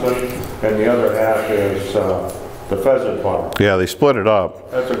Wisconsin, and the other half is the pheasant farm. Yeah, they split it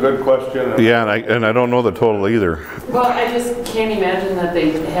up. That's a good question. Yeah, and I don't know the total either. Well, I just can't imagine that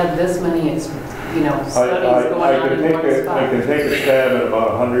they had this many, studies going on in one spot. I can take a stab at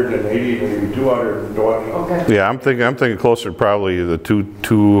about 180, maybe 220. Okay. Yeah, I'm thinking closer to probably the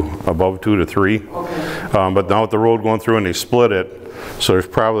above 2 to 3. Okay. But now with the road going through and they split it, so there's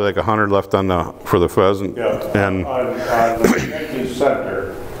probably like 100 left for the pheasant. Yeah. And on the McKenzie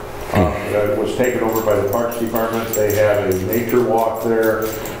Center, that was taken over by the Parks Department. They have a nature walk there.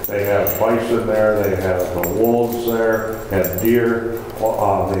 They have bison there. They have wolves there and deer.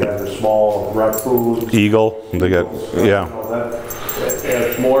 They have the small raccoons. eagle. They got, yeah.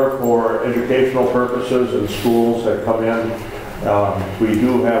 It's more for educational purposes and schools that come in. We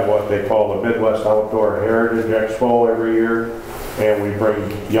do have what they call the Midwest Outdoor Heritage Expo every year, and we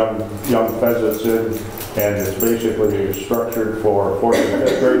bring young pheasants in, and it's basically structured for 4th and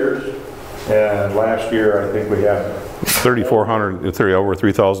 5th graders. And last year, I think we had 3,400, over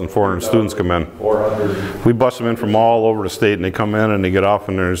 3,400 students come in. 400. We bust them in from all over the state, and they come in and they get off,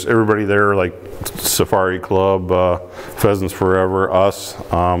 and there's everybody there, like Safari Club, Pheasants Forever, us.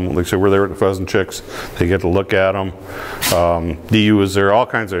 Like I said, we're there with the pheasant chicks. They get to look at them. DU is there, all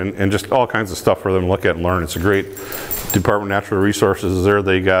kinds of, and just all kinds of stuff for them to look at and learn. It's a great Department of Natural Resources is there.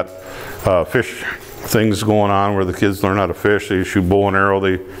 They got fish things going on where the kids learn how to fish. They shoot bow and arrow.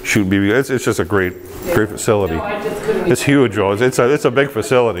 They shoot BB. It's just a great facility. No, I just couldn't. It's huge, Joe. It's a big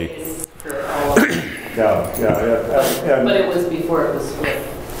facility. Yeah. But it was before it was split.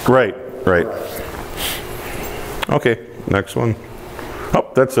 Right. Okay, next one.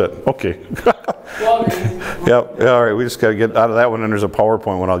 Oh, that's it. Okay. Yeah, all right. We just got to get out of that one, and there's a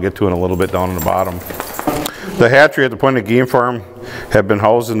PowerPoint one I'll get to in a little bit down on the bottom. The hatchery at the Point of Game Farm have been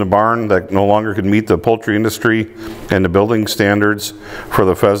housed in the barn that no longer could meet the poultry industry and the building standards for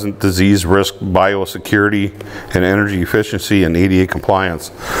the pheasant disease risk, biosecurity, and energy efficiency and ADA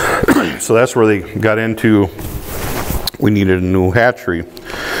compliance. So that's where they got into we needed a new hatchery.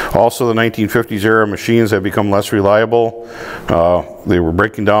 Also, the 1950s era machines have become less reliable. They were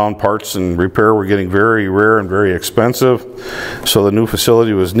breaking down, parts and repair were getting very rare and very expensive. So the new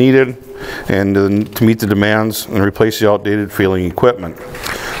facility was needed, and to meet the demands and replace the outdated failing equipment.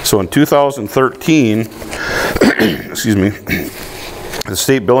 So in 2013, excuse me, the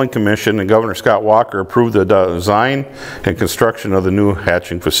State Building Commission and Governor Scott Walker approved the design and construction of the new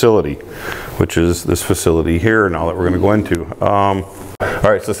hatching facility, which is this facility here now that we're going to go into. All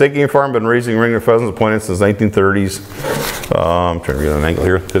right, so State Game Farm been raising ringneck pheasants and pointers since 1930s. I'm trying to get an angle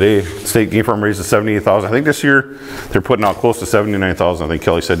here. Today, State Game Farm raises 78,000. I think this year they're putting out close to 79,000. I think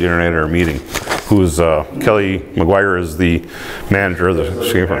Kelly said the other night at our meeting. Who's Kelly McGuire is the manager of the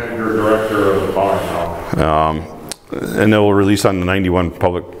State Game Farm. Manager director of the farm now. And they will release on the 91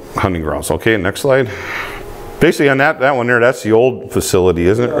 public hunting grounds. Okay, next slide. Basically on that one there, that's the old facility,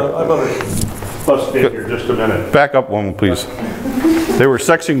 isn't it? I better bust in here just a minute. Back up one, please. They were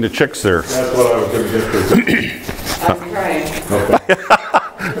sexing the chicks there. That's what I was going to get to. I'm trying. Okay.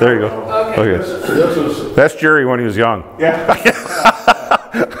 There you go. Okay. This is, That's Jerry when he was young. yeah.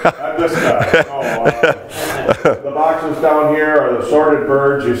 I'm this guy. The boxes down here are the sorted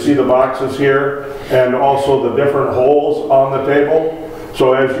birds. You see the boxes here, and also the different holes on the table.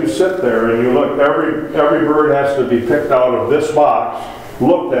 So as you sit there and you look, every bird has to be picked out of this box,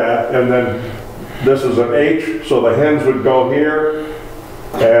 looked at, and then this is an H, so the hens would go here,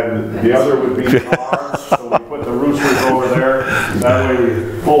 and the other would be R's, so we put the roosters over there. That way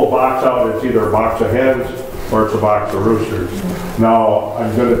we pull a box out, it's either a box of hens or it's a box of roosters. Now,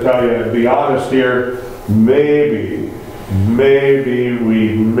 I'm going to tell you, and be honest here, maybe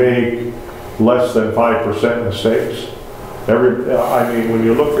we make less than 5% mistakes. I mean, when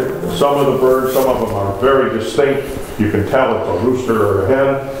you look at some of the birds, some of them are very distinct. You can tell it's a rooster or a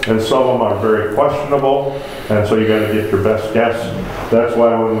hen, and some of them are very questionable, and so you got to get your best guess. That's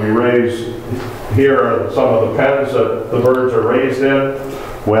why when we raise here are some of the pens that the birds are raised in.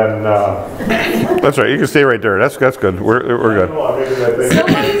 When that's right. You can stay right there. That's good. We're good.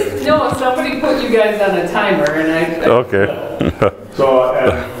 Somebody put you guys on a timer, and I okay. So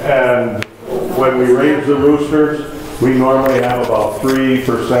and when we raise the roosters, we normally have about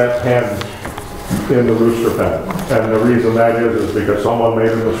 3% hens in the rooster pen. And the reason that is because someone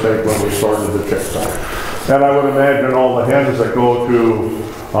made a mistake when we sorted the chicks out. And I would imagine all the hens that go to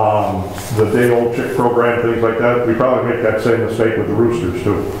the day-old chick program, things like that, we probably make that same mistake with the roosters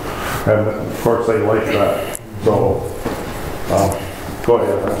too. And of course they like that. So, go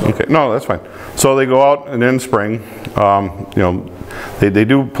ahead. Okay, no, that's fine. So they go out and in spring, you know, they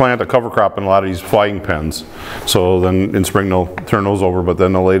do plant a cover crop in a lot of these flying pens. So then in spring they'll turn those over, but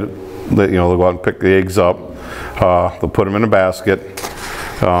then they'll they'll go out and pick the eggs up. They'll put them in a basket,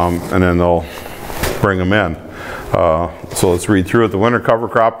 and then they'll bring them in. So let's read through it. The winter cover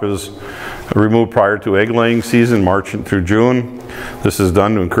crop is removed prior to egg laying season, March through June. This is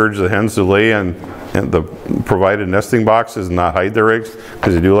done to encourage the hens to lay in the provided nesting boxes and not hide their eggs,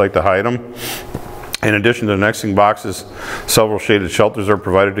 because they do like to hide them. In addition to the nesting boxes, several shaded shelters are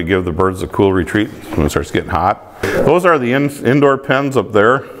provided to give the birds a cool retreat when it starts getting hot. Those are the indoor pens up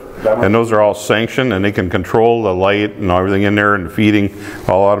there. And those are all sanctioned, and they can control the light and everything in there, and the feeding,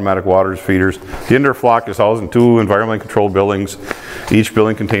 all automatic waters, feeders. The indoor flock is housed in 2 environmentally controlled buildings. Each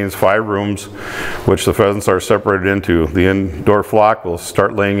building contains 5 rooms, which the pheasants are separated into. The indoor flock will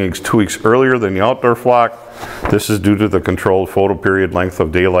start laying eggs 2 weeks earlier than the outdoor flock. This is due to the controlled photo period length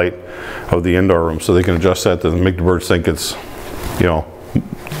of daylight of the indoor room, so they can adjust that to make the birds think it's, you know,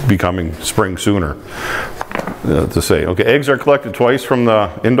 becoming spring sooner. To say. Okay, eggs are collected twice from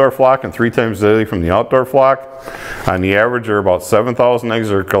the indoor flock and 3 times daily from the outdoor flock. On the average, there are about 7,000 eggs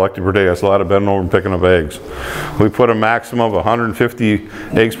that are collected per day. That's a lot of bending over and picking up eggs. We put a maximum of 150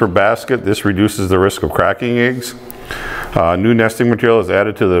 eggs per basket. This reduces the risk of cracking eggs. New nesting material is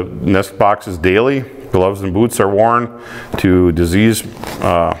added to the nest boxes daily. Gloves and boots are worn to decrease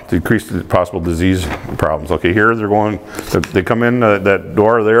the possible disease problems. Okay, here they're going, they come in that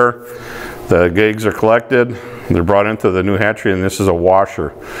door there. The eggs are collected, they're brought into the new hatchery, and this is a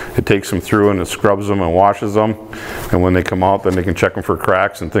washer. It takes them through and it scrubs them and washes them, and when they come out, then they can check them for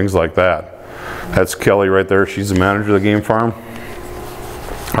cracks and things like that. That's Kelly right there. She's the manager of the game farm.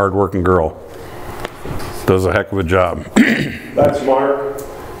 Hard-working girl. Does a heck of a job. That's Mark.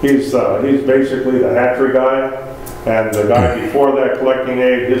 He's basically the hatchery guy, and the guy before that collecting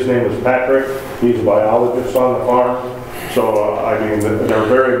egg, his name is Patrick. He's a biologist on the farm. So, I mean, they're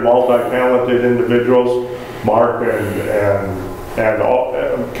very multi-talented individuals. Mark and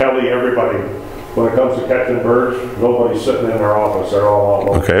Kelly, everybody. When it comes to catching birds, nobody's sitting in their office. They're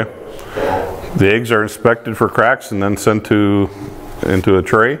all out. Okay. The eggs are inspected for cracks and then sent into a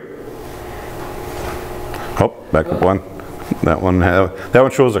tray. Oh, back up one. That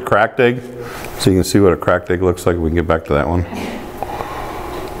one shows a cracked egg, so you can see what a cracked egg looks like. We can get back to that one.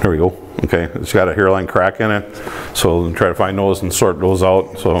 There we go. Okay, it's got a hairline crack in it, so we'll try to find those and sort those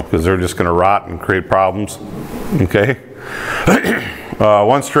out. So because they're just going to rot and create problems. Okay.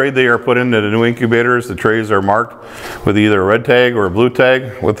 Once trayed, they are put into the new incubators. The trays are marked with either a red tag or a blue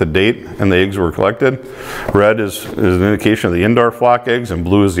tag with the date and the eggs were collected. Red is an indication of the indoor flock eggs, and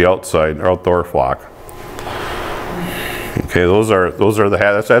blue is the outdoor flock. Okay, those are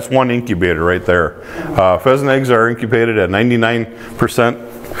the that's one incubator right there. Pheasant eggs are incubated at 99%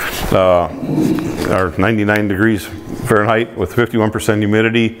 or 99 degrees Fahrenheit with 51%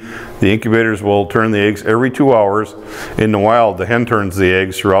 humidity. The incubators will turn the eggs every 2 hours. In the wild, the hen turns the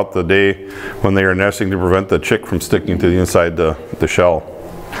eggs throughout the day when they are nesting to prevent the chick from sticking to the inside the shell.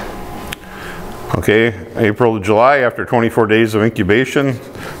 Okay, April to July, after 24 days of incubation,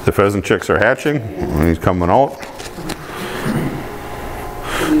 the pheasant chicks are hatching, and he's coming out.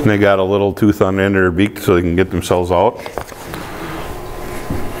 And they got a little tooth on the end of their beak so they can get themselves out.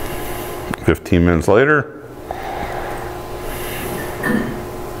 15 minutes later.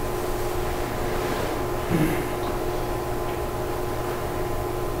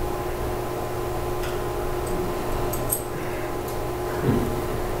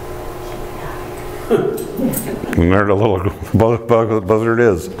 And there the little buzzard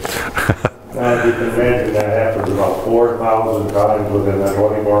is. Now you can imagine that happens about 4,000 times within that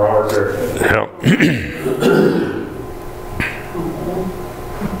 24-hour period. Yep.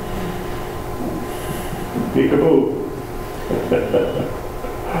 Kickapoo.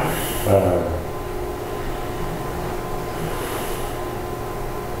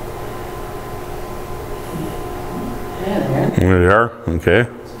 There they are. Okay.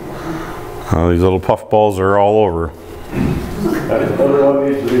 These little puff balls are all over. Another one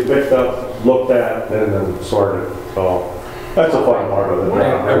needs to be picked up, looked at, and then sorted. So that's a fun part of it.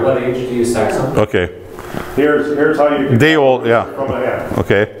 At what age do you sex them? Okay. Here's how you can Day old, yeah. from a hen.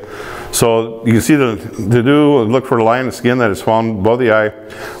 Okay. So you can see look for the line of skin that is found above the eye.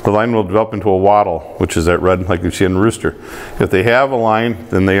 The line will develop into a wattle, which is that red like you see in a rooster. If they have a line,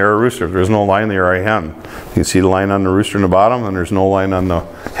 then they are a rooster. If there's no line, they are a hen. You can see the line on the rooster in the bottom, and there's no line on the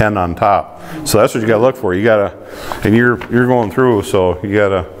hen on top. So that's what you got to look for. You got to, and you're going through, so you got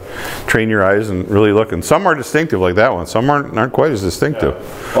to train your eyes and really look. And some are distinctive like that one. Some aren't quite as distinctive.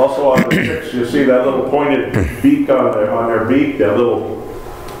 Yeah. Also on the chicks, you see that little pointed beak on their beak, that little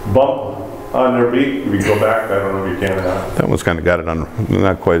bump on their beak. If you go back, I don't know if you can or not. That one's kind of got it on,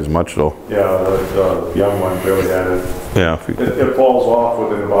 not quite as much though. Yeah, the young one really had it. Yeah. It falls off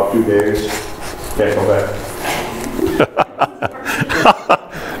within about 2 days. Can't go back.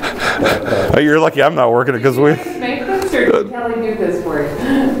 You're lucky I'm not working it because we. Make this or did Kelly do this for you?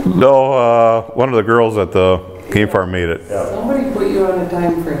 No, one of the girls at the game farm made it. Yeah. Somebody put you on a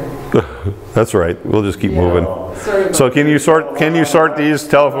time frame. That's right. We'll just keep moving. Sorry So can you sort these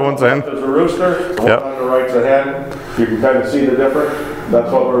telephones in? There's a rooster. The Yep. one on the right's a hen. You can kind of see the difference.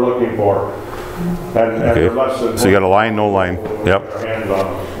 That's what we're looking for. And Okay. they're less than So you got a line, no line. Yep. our hands on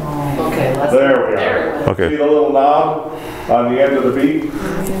them. Okay, let's. There we are. Okay. See the little knob on the end of the beak?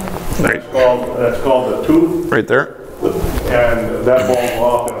 Right. That's called the tooth, Right there. and that falls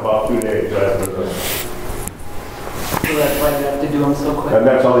off in about 2 days after this. So that's why you have to do them so quick. And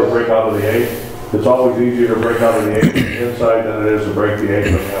that's how they break out of the egg. It's always easier to break out of the egg from the inside than it is to break the egg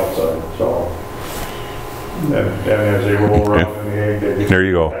from the outside. So, and as they roll around in the egg, they just There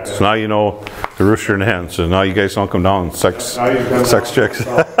you go. So now you know the rooster and the hen. So now you guys don't come down and sex chicks.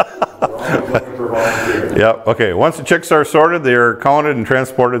 We're always looking for volunteers. Yep. Okay. Once the chicks are sorted, they are counted and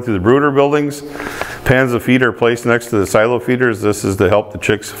transported to the brooder buildings. Pans of feed are placed next to the silo feeders. This is to help the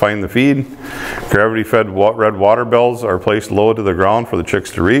chicks find the feed. Gravity-fed red water bells are placed low to the ground for the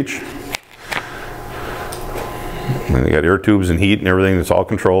chicks to reach. And they got air tubes and heat and everything. It's all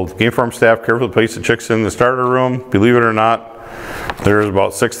controlled. Game farm staff carefully place the chicks in the starter room. Believe it or not, there's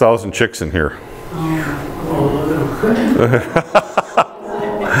about 6,000 chicks in here.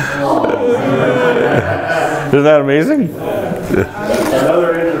 Isn't that amazing?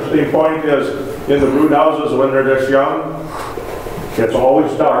 Another interesting point is in the brood houses when they're this young, it's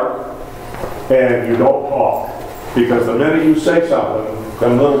always dark and you don't talk. Because the minute you say something,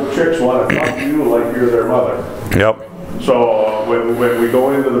 them little chicks want to talk to you like you're their mother. Yep. So when we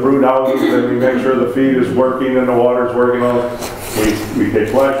go into the brood houses and we make sure the feed is working and the water's working on, we take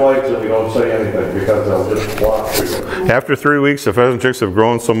flashlights and we don't say anything because they'll just watch. After 3 weeks, the pheasant chicks have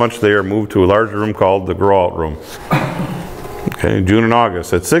grown so much they are moved to a larger room called the grow-out room. Okay, June and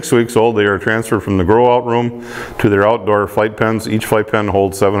August. At 6 weeks old, they are transferred from the grow out room to their outdoor flight pens. Each flight pen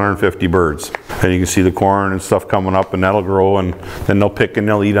holds 750 birds. And you can see the corn and stuff coming up, and that'll grow, and then they'll pick and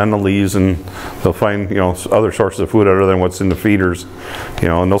they'll eat on the leaves, and they'll find, you know, other sources of food other than what's in the feeders, you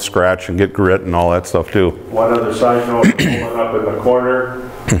know, and they'll scratch and get grit and all that stuff too. One other side note, the one up in the corner,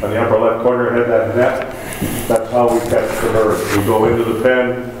 on the upper left corner, had that net. That's how we catch the birds. We go into the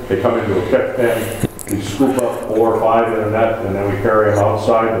pen, they come into a catch pen, we scoop up 4 or 5 in a net, and then we carry them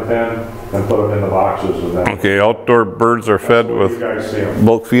outside the pen and put them in the boxes. And then okay, outdoor birds are fed with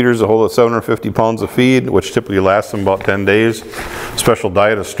bulk feeders that hold 750 pounds of feed, which typically lasts them about 10 days. Special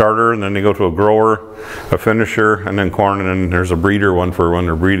diet, a starter, and then they go to a grower, a finisher, and then corn, and then there's a breeder one for when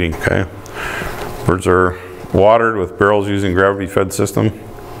they're breeding. Okay, birds are watered with barrels using gravity-fed system.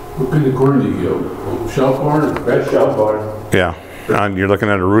 What kind of corn do you yield? Shell corn? Red shell corn. Yeah, and you're looking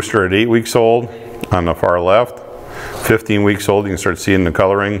at a rooster at 8 weeks old on the far left. 15 weeks old, you can start seeing the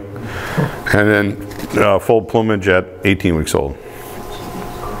coloring. And then full plumage at 18 weeks old.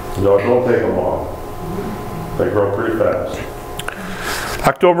 No, it won't take them long. They grow pretty fast.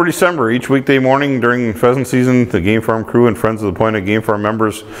 October, December, each weekday morning during pheasant season, the game farm crew and Friends of the Point game farm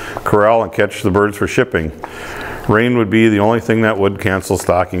members corral and catch the birds for shipping. Rain would be the only thing that would cancel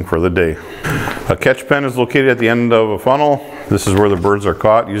stocking for the day. A catch pen is located at the end of a funnel. This is where the birds are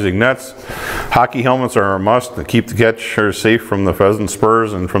caught using nets. Hockey helmets are a must to keep the catchers safe from the pheasant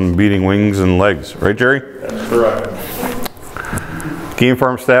spurs and from beating wings and legs. Right, Jerry? That's correct. Game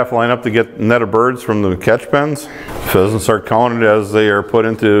farm staff line up to get a net of birds from the catch pens. Pheasants are counted as they are put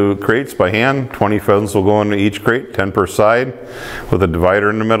into crates by hand. 20 pheasants will go into each crate, 10 per side, with a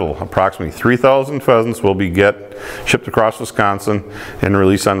divider in the middle. Approximately 3,000 pheasants will be shipped across Wisconsin and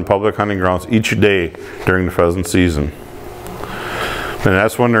released on public hunting grounds each day during the pheasant season. And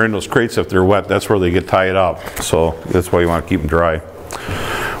that's when they're in those crates. If they're wet, that's where they get tied up. So that's why you want to keep them dry.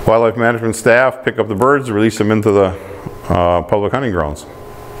 Wildlife management staff pick up the birds, release them into the public hunting grounds.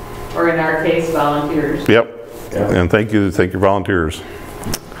 Or in our case, volunteers. Yep. And thank your volunteers.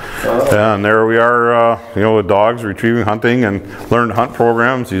 And there we are, you know, with dogs, retrieving, hunting, and learn to hunt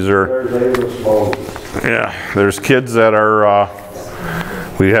programs. These are, yeah, there's kids that are,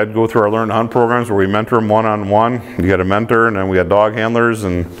 we had to go through our learn to hunt programs where we mentor them one-on-one. You got a mentor, and then we got dog handlers,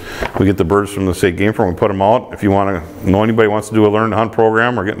 and we get the birds from the state game farm, we put them out. If you want to know anybody wants to do a learn to hunt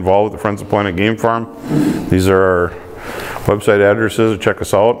program or get involved with the Friends of Point Game Farm, these are our website addresses. Check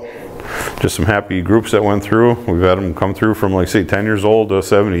us out. Just some happy groups that went through. We've had them come through from, like, say, 10 years old to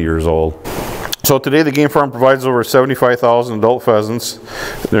 70 years old. So today the game farm provides over 75,000 adult pheasants.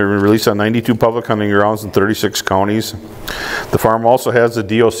 They're released on 92 public hunting grounds in 36 counties. The farm also has a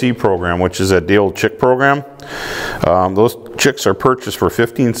DOC program, which is a day-old chick program. Those chicks are purchased for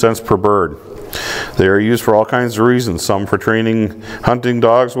 15 cents per bird. They are used for all kinds of reasons, some for training hunting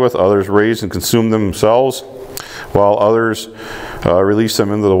dogs with, others raise and consume them themselves, while others release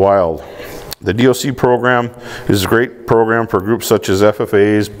them into the wild. The DOC program is a great program for groups such as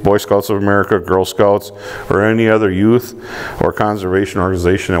FFAs, Boy Scouts of America, Girl Scouts, or any other youth or conservation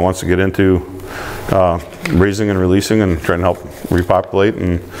organization that wants to get into raising and releasing and trying to help repopulate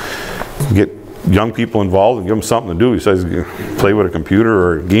and get young people involved and give them something to do besides play with a computer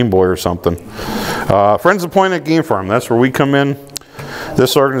or a Game Boy or something. Friends of Point Game Farm, that's where we come in.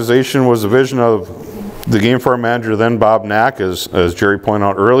 This organization was a vision of the game farm manager then, Bob Knack, as Jerry pointed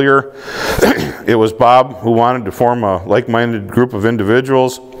out earlier. It was Bob who wanted to form a like-minded group of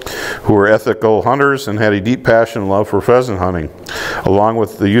individuals who were ethical hunters and had a deep passion and love for pheasant hunting, along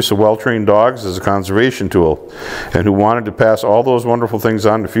with the use of well-trained dogs as a conservation tool, and who wanted to pass all those wonderful things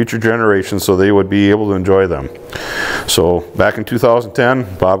on to future generations so they would be able to enjoy them. So back in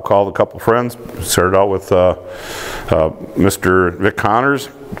 2010, Bob called a couple friends, started out with Mr. Vic Connors,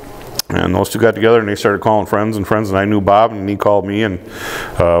 and those two got together and they started calling friends, and I knew Bob, and he called me, and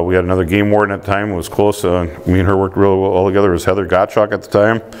we had another game warden at the time. It was close. Me and her worked really well together. It was Heather Gottschalk at the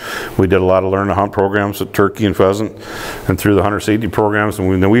time. We did a lot of learn to hunt programs with turkey and pheasant and through the hunter safety programs,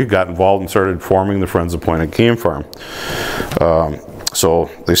 and then we got involved and started forming the Friends of Point Game Farm. So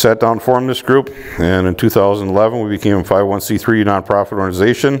they sat down and formed this group, and in 2011 we became a 501c3 nonprofit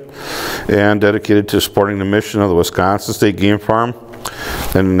organization and dedicated to supporting the mission of the Wisconsin State Game Farm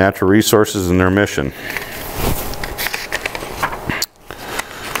and natural resources in their mission.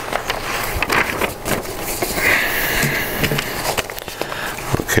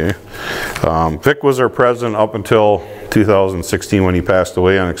 Okay. Vic was our president up until 2016 when he passed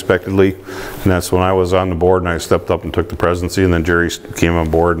away unexpectedly. And that's when I was on the board and I stepped up and took the presidency, and then Jerry came on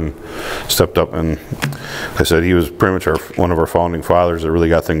board and stepped up, and I said he was pretty much one of our founding fathers that really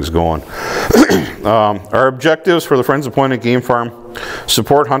got things going. Our objectives for the Friends of Point Game Farm: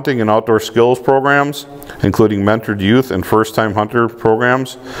 support hunting and outdoor skills programs, including mentored youth and first-time hunter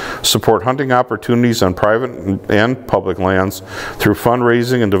programs, support hunting opportunities on private and public lands through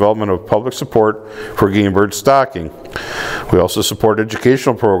fundraising and development of public support for game bird stocking. We also support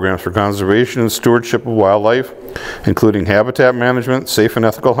educational programs for conservation and stewardship of wildlife, including habitat management, safe and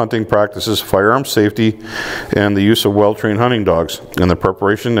ethical hunting practices, firearm safety, and the use of well-trained hunting dogs, and the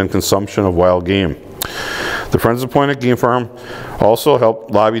preparation and consumption of wild game. The Friends of Point Game Farm also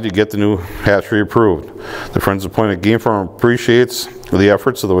helped lobby to get the new hatchery approved. The Friends of Point Game Farm appreciates the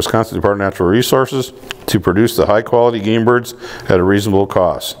efforts of the Wisconsin Department of Natural Resources to produce the high-quality game birds at a reasonable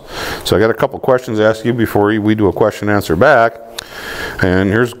cost. So I got a couple questions to ask you before we do a question and answer back. And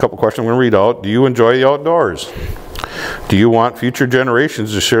here's a couple questions I'm going to read out. Do you enjoy the outdoors? Do you want future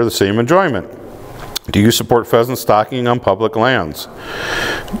generations to share the same enjoyment? Do you support pheasant stocking on public lands?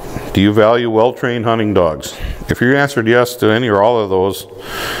 Do you value well-trained hunting dogs? If you answered yes to any or all of those,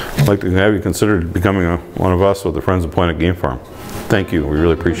 I'd like to have you consider becoming one of us with the Friends of Point Game Farm. Thank you. We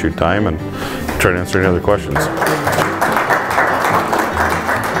really appreciate your time, and try to answer any other questions.